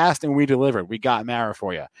you asked and we delivered. We got Mara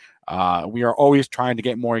for you. We are always trying to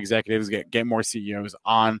get more executives, get more CEOs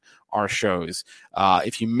on our shows.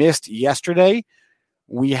 If you missed yesterday,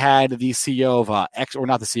 we had the CEO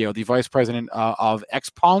of the vice president of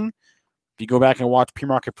XPong. If you go back and watch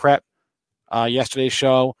Pre-Market Prep, yesterday's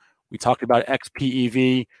show, we talked about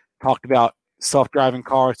XPEV, talked about self-driving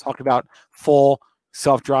cars, talked about full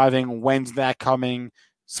self-driving. When's that coming?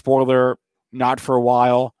 Spoiler, not for a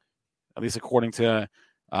while, at least according to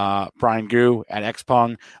Brian Gu at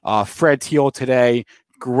XPong. Fred Thiel today,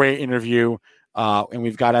 great interview. And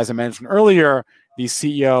we've got, as I mentioned earlier, the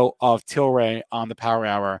CEO of Tilray on the Power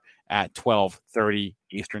Hour at 12:30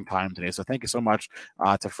 Eastern Time today. So thank you so much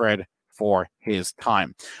to Fred for his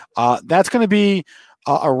time. That's going to be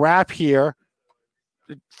a wrap here,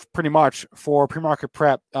 pretty much, for Pre-Market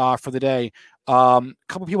Prep for the day. A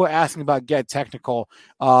couple people are asking about Get Technical.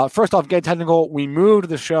 First off, Get Technical, we moved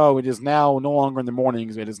the show. It is now no longer in the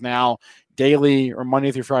mornings. It is now daily or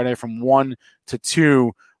Monday through Friday from 1 to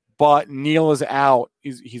 2. But Neil is out.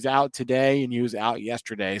 He's out today, and he was out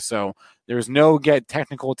yesterday. So there's no Get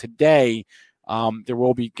Technical today. There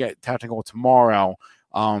will be Get Technical tomorrow.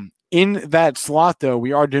 In that slot, though,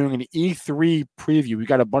 we are doing an E3 preview. We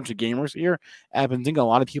got a bunch of gamers here at Benzinga, a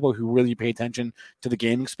lot of people who really pay attention to the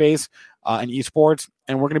gaming space and esports.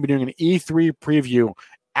 And we're going to be doing an E3 preview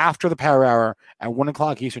after the Power Hour at 1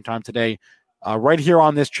 o'clock Eastern Time today, right here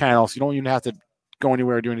on this channel. So you don't even have to go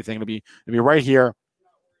anywhere or do anything. It'll be right here.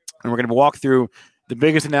 And we're going to walk through the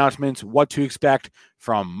biggest announcements, what to expect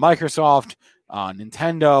from Microsoft,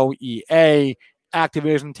 Nintendo, EA,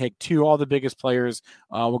 Activision, Take-Two, all the biggest players.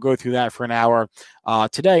 We'll go through that for an hour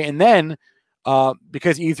today. And then,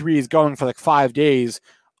 because E3 is going for like 5 days,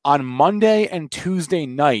 on Monday and Tuesday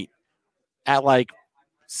night at like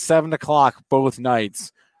 7 o'clock both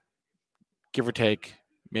nights, give or take,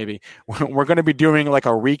 maybe, we're going to be doing like a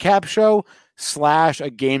recap show /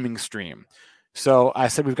 a gaming stream. So I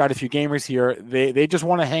said we've got a few gamers here. They just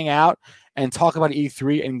want to hang out and talk about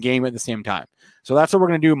E3 and game at the same time. So that's what we're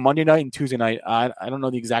going to do Monday night and Tuesday night. I don't know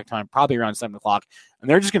the exact time, probably around 7 o'clock. And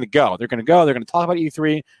they're just going to go. They're going to talk about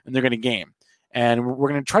E3, and they're going to game. And we're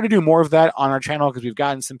going to try to do more of that on our channel because we've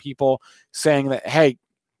gotten some people saying that, hey,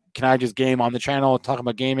 can I just game on the channel, talk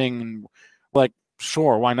about gaming? And like,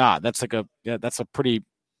 sure, why not? That's a pretty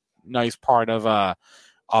nice part of the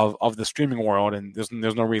streaming world, and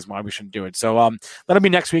there's no reason why we shouldn't do it. So that'll be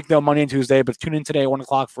next week, though, Monday and Tuesday, but tune in today at 1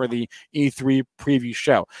 o'clock for the E3 preview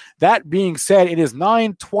show. That being said, it is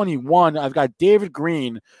 9:21. I've got David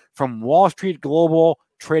Green from Wall Street Global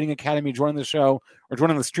Trading Academy joining the show, or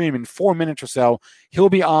joining the stream in 4 minutes or so. He'll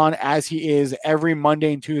be on, as he is every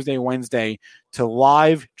Monday and Tuesday, Wednesday, to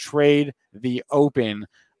live trade the open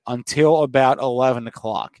until about 11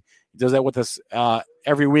 o'clock. He does that with us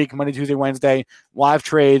every week, Monday, Tuesday, Wednesday, live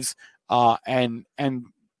trades, and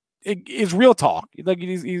it is real talk. Like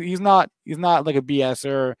he's not like a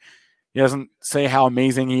BSer. He doesn't say how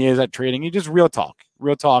amazing he is at trading. He just real talk,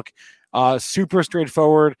 super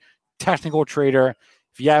straightforward, technical trader.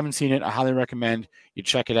 If you haven't seen it, I highly recommend you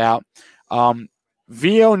check it out.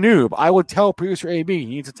 VO Noob, I would tell producer AB he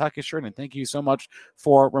needs to tuck his shirt in. Thank you so much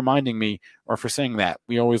for reminding me or for saying that.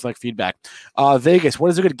 We always like feedback. Vegas, what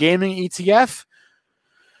is a good gaming ETF?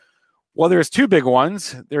 Well, there's two big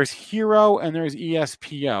ones. There's Hero and there's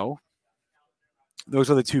ESPO.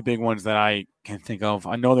 Those are the two big ones that I can think of.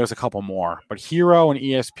 I know there's a couple more, but Hero and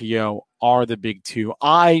ESPO are the big two.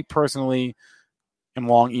 I personally am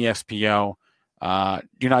long ESPO.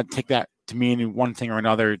 Do not take that to mean one thing or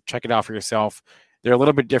another. Check it out for yourself. They're a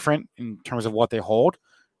little bit different in terms of what they hold,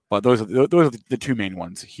 but those are the two main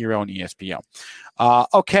ones, Hero and ESPO.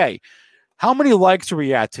 Okay. How many likes are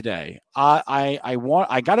we at today?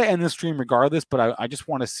 I got to end the stream regardless, but I just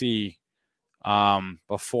want to see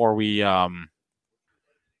before we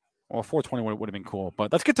 420 would have been cool,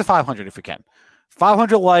 but let's get to 500 if we can.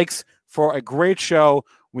 500 likes for a great show.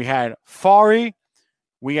 We had Fari,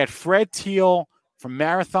 we had Fred Thiel from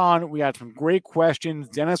Marathon. We had some great questions.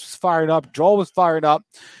 Dennis was fired up. Joel was fired up.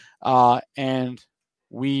 And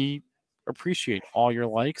we appreciate all your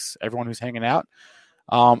likes, everyone who's hanging out.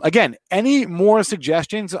 Again, any more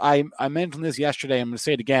suggestions? I mentioned this yesterday. I'm going to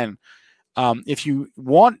say it again. If you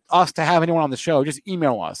want us to have anyone on the show, just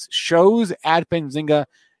email us.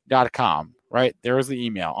 shows@benzinga.com. Right? There's the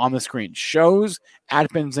email on the screen.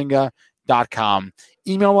 shows@benzinga.com.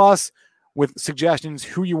 Email us with suggestions,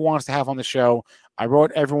 who you want us to have on the show. I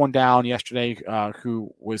wrote everyone down yesterday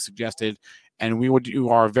who was suggested, and we would do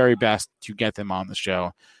our very best to get them on the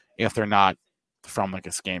show if they're not from like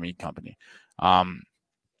a scammy company.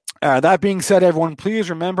 That being said, everyone,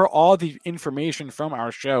 please remember all the information from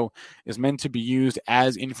our show is meant to be used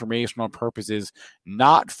as informational purposes,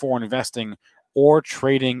 not for investing or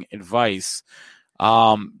trading advice.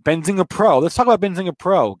 Benzinga Pro. Let's talk about Benzinga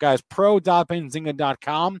Pro. Guys,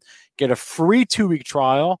 pro.benzinga.com. Get a free 2-week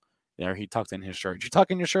trial. There, he tucked in his shirt. Did you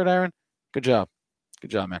tuck in your shirt, Aaron? Good job. Good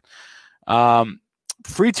job, man.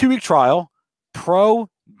 Free 2-week trial,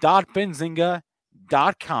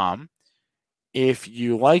 pro.benzinga.com. If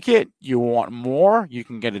you like it, you want more, you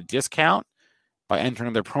can get a discount by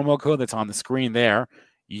entering the promo code that's on the screen there,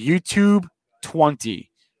 YouTube20.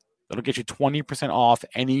 That'll get you 20% off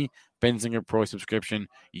any Benzinga Pro subscription,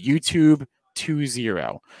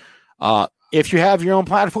 YouTube20. If you have your own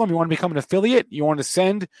platform, you want to become an affiliate, you want to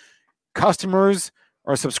send customers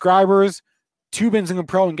or subscribers to Benzinga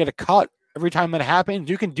Pro and get a cut every time that happens,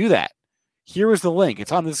 you can do that. Here is the link.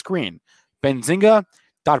 It's on the screen.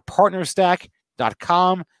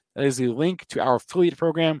 Benzinga.partnerstack.com. That is the link to our affiliate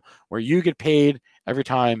program where you get paid every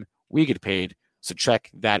time we get paid. So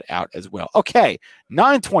check that out as well. Okay,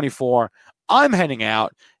 9:24. I'm heading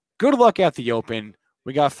out. Good luck at the Open.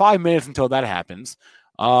 We got 5 minutes until that happens.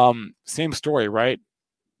 Same story, right?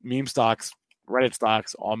 Meme stocks, Reddit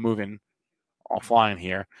stocks, all moving, all flying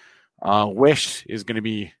here. Wish is going to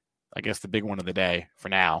be, I guess, the big one of the day for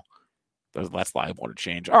now. That's liable to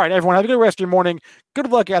change. All right, everyone, have a good rest of your morning. Good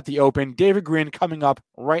luck at the Open. David Green coming up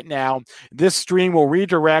right now. This stream will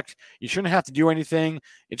redirect. You shouldn't have to do anything.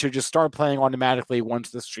 It should just start playing automatically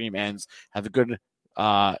once the stream ends. Have a good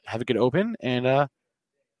Open, and I'll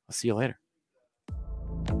see you later.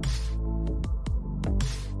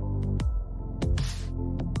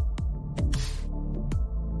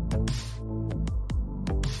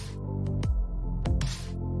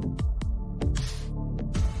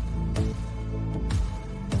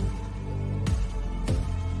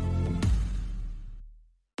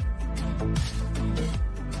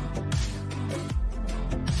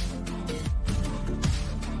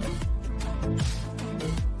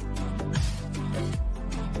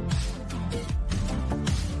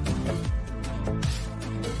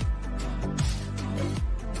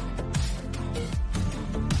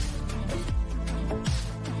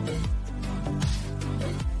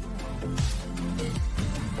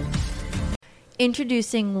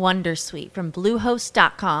 Introducing Wondersuite from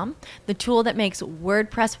Bluehost.com, the tool that makes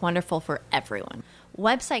WordPress wonderful for everyone.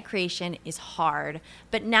 Website creation is hard,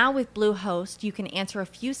 but now with Bluehost, you can answer a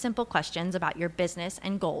few simple questions about your business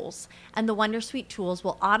and goals, and the Wondersuite tools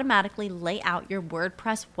will automatically lay out your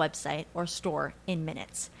WordPress website or store in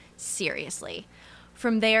minutes. Seriously.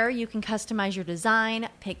 From there, you can customize your design,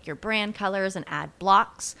 pick your brand colors, and add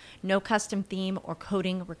blocks. No custom theme or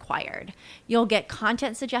coding required. You'll get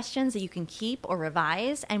content suggestions that you can keep or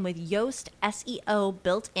revise, and with Yoast SEO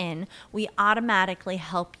built in, we automatically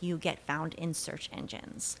help you get found in search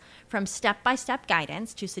engines. From step-by-step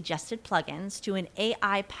guidance to suggested plugins to an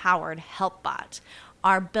AI-powered help bot,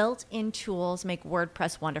 our built-in tools make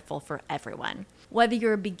WordPress wonderful for everyone. Whether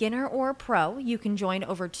you're a beginner or a pro, you can join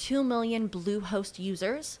over 2 million Bluehost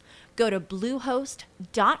users. Go to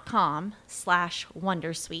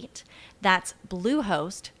bluehost.com/wondersuite. That's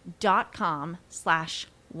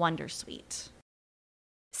bluehost.com/wondersuite.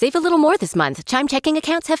 Save a little more this month. Chime checking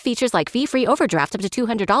accounts have features like fee-free overdraft up to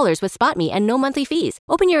 $200 with SpotMe and no monthly fees.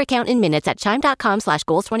 Open your account in minutes at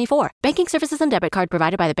chime.com/goals24. Banking services and debit card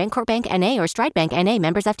provided by the Bancorp Bank N.A. or Stride Bank N.A.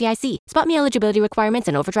 members FDIC. SpotMe eligibility requirements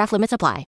and overdraft limits apply.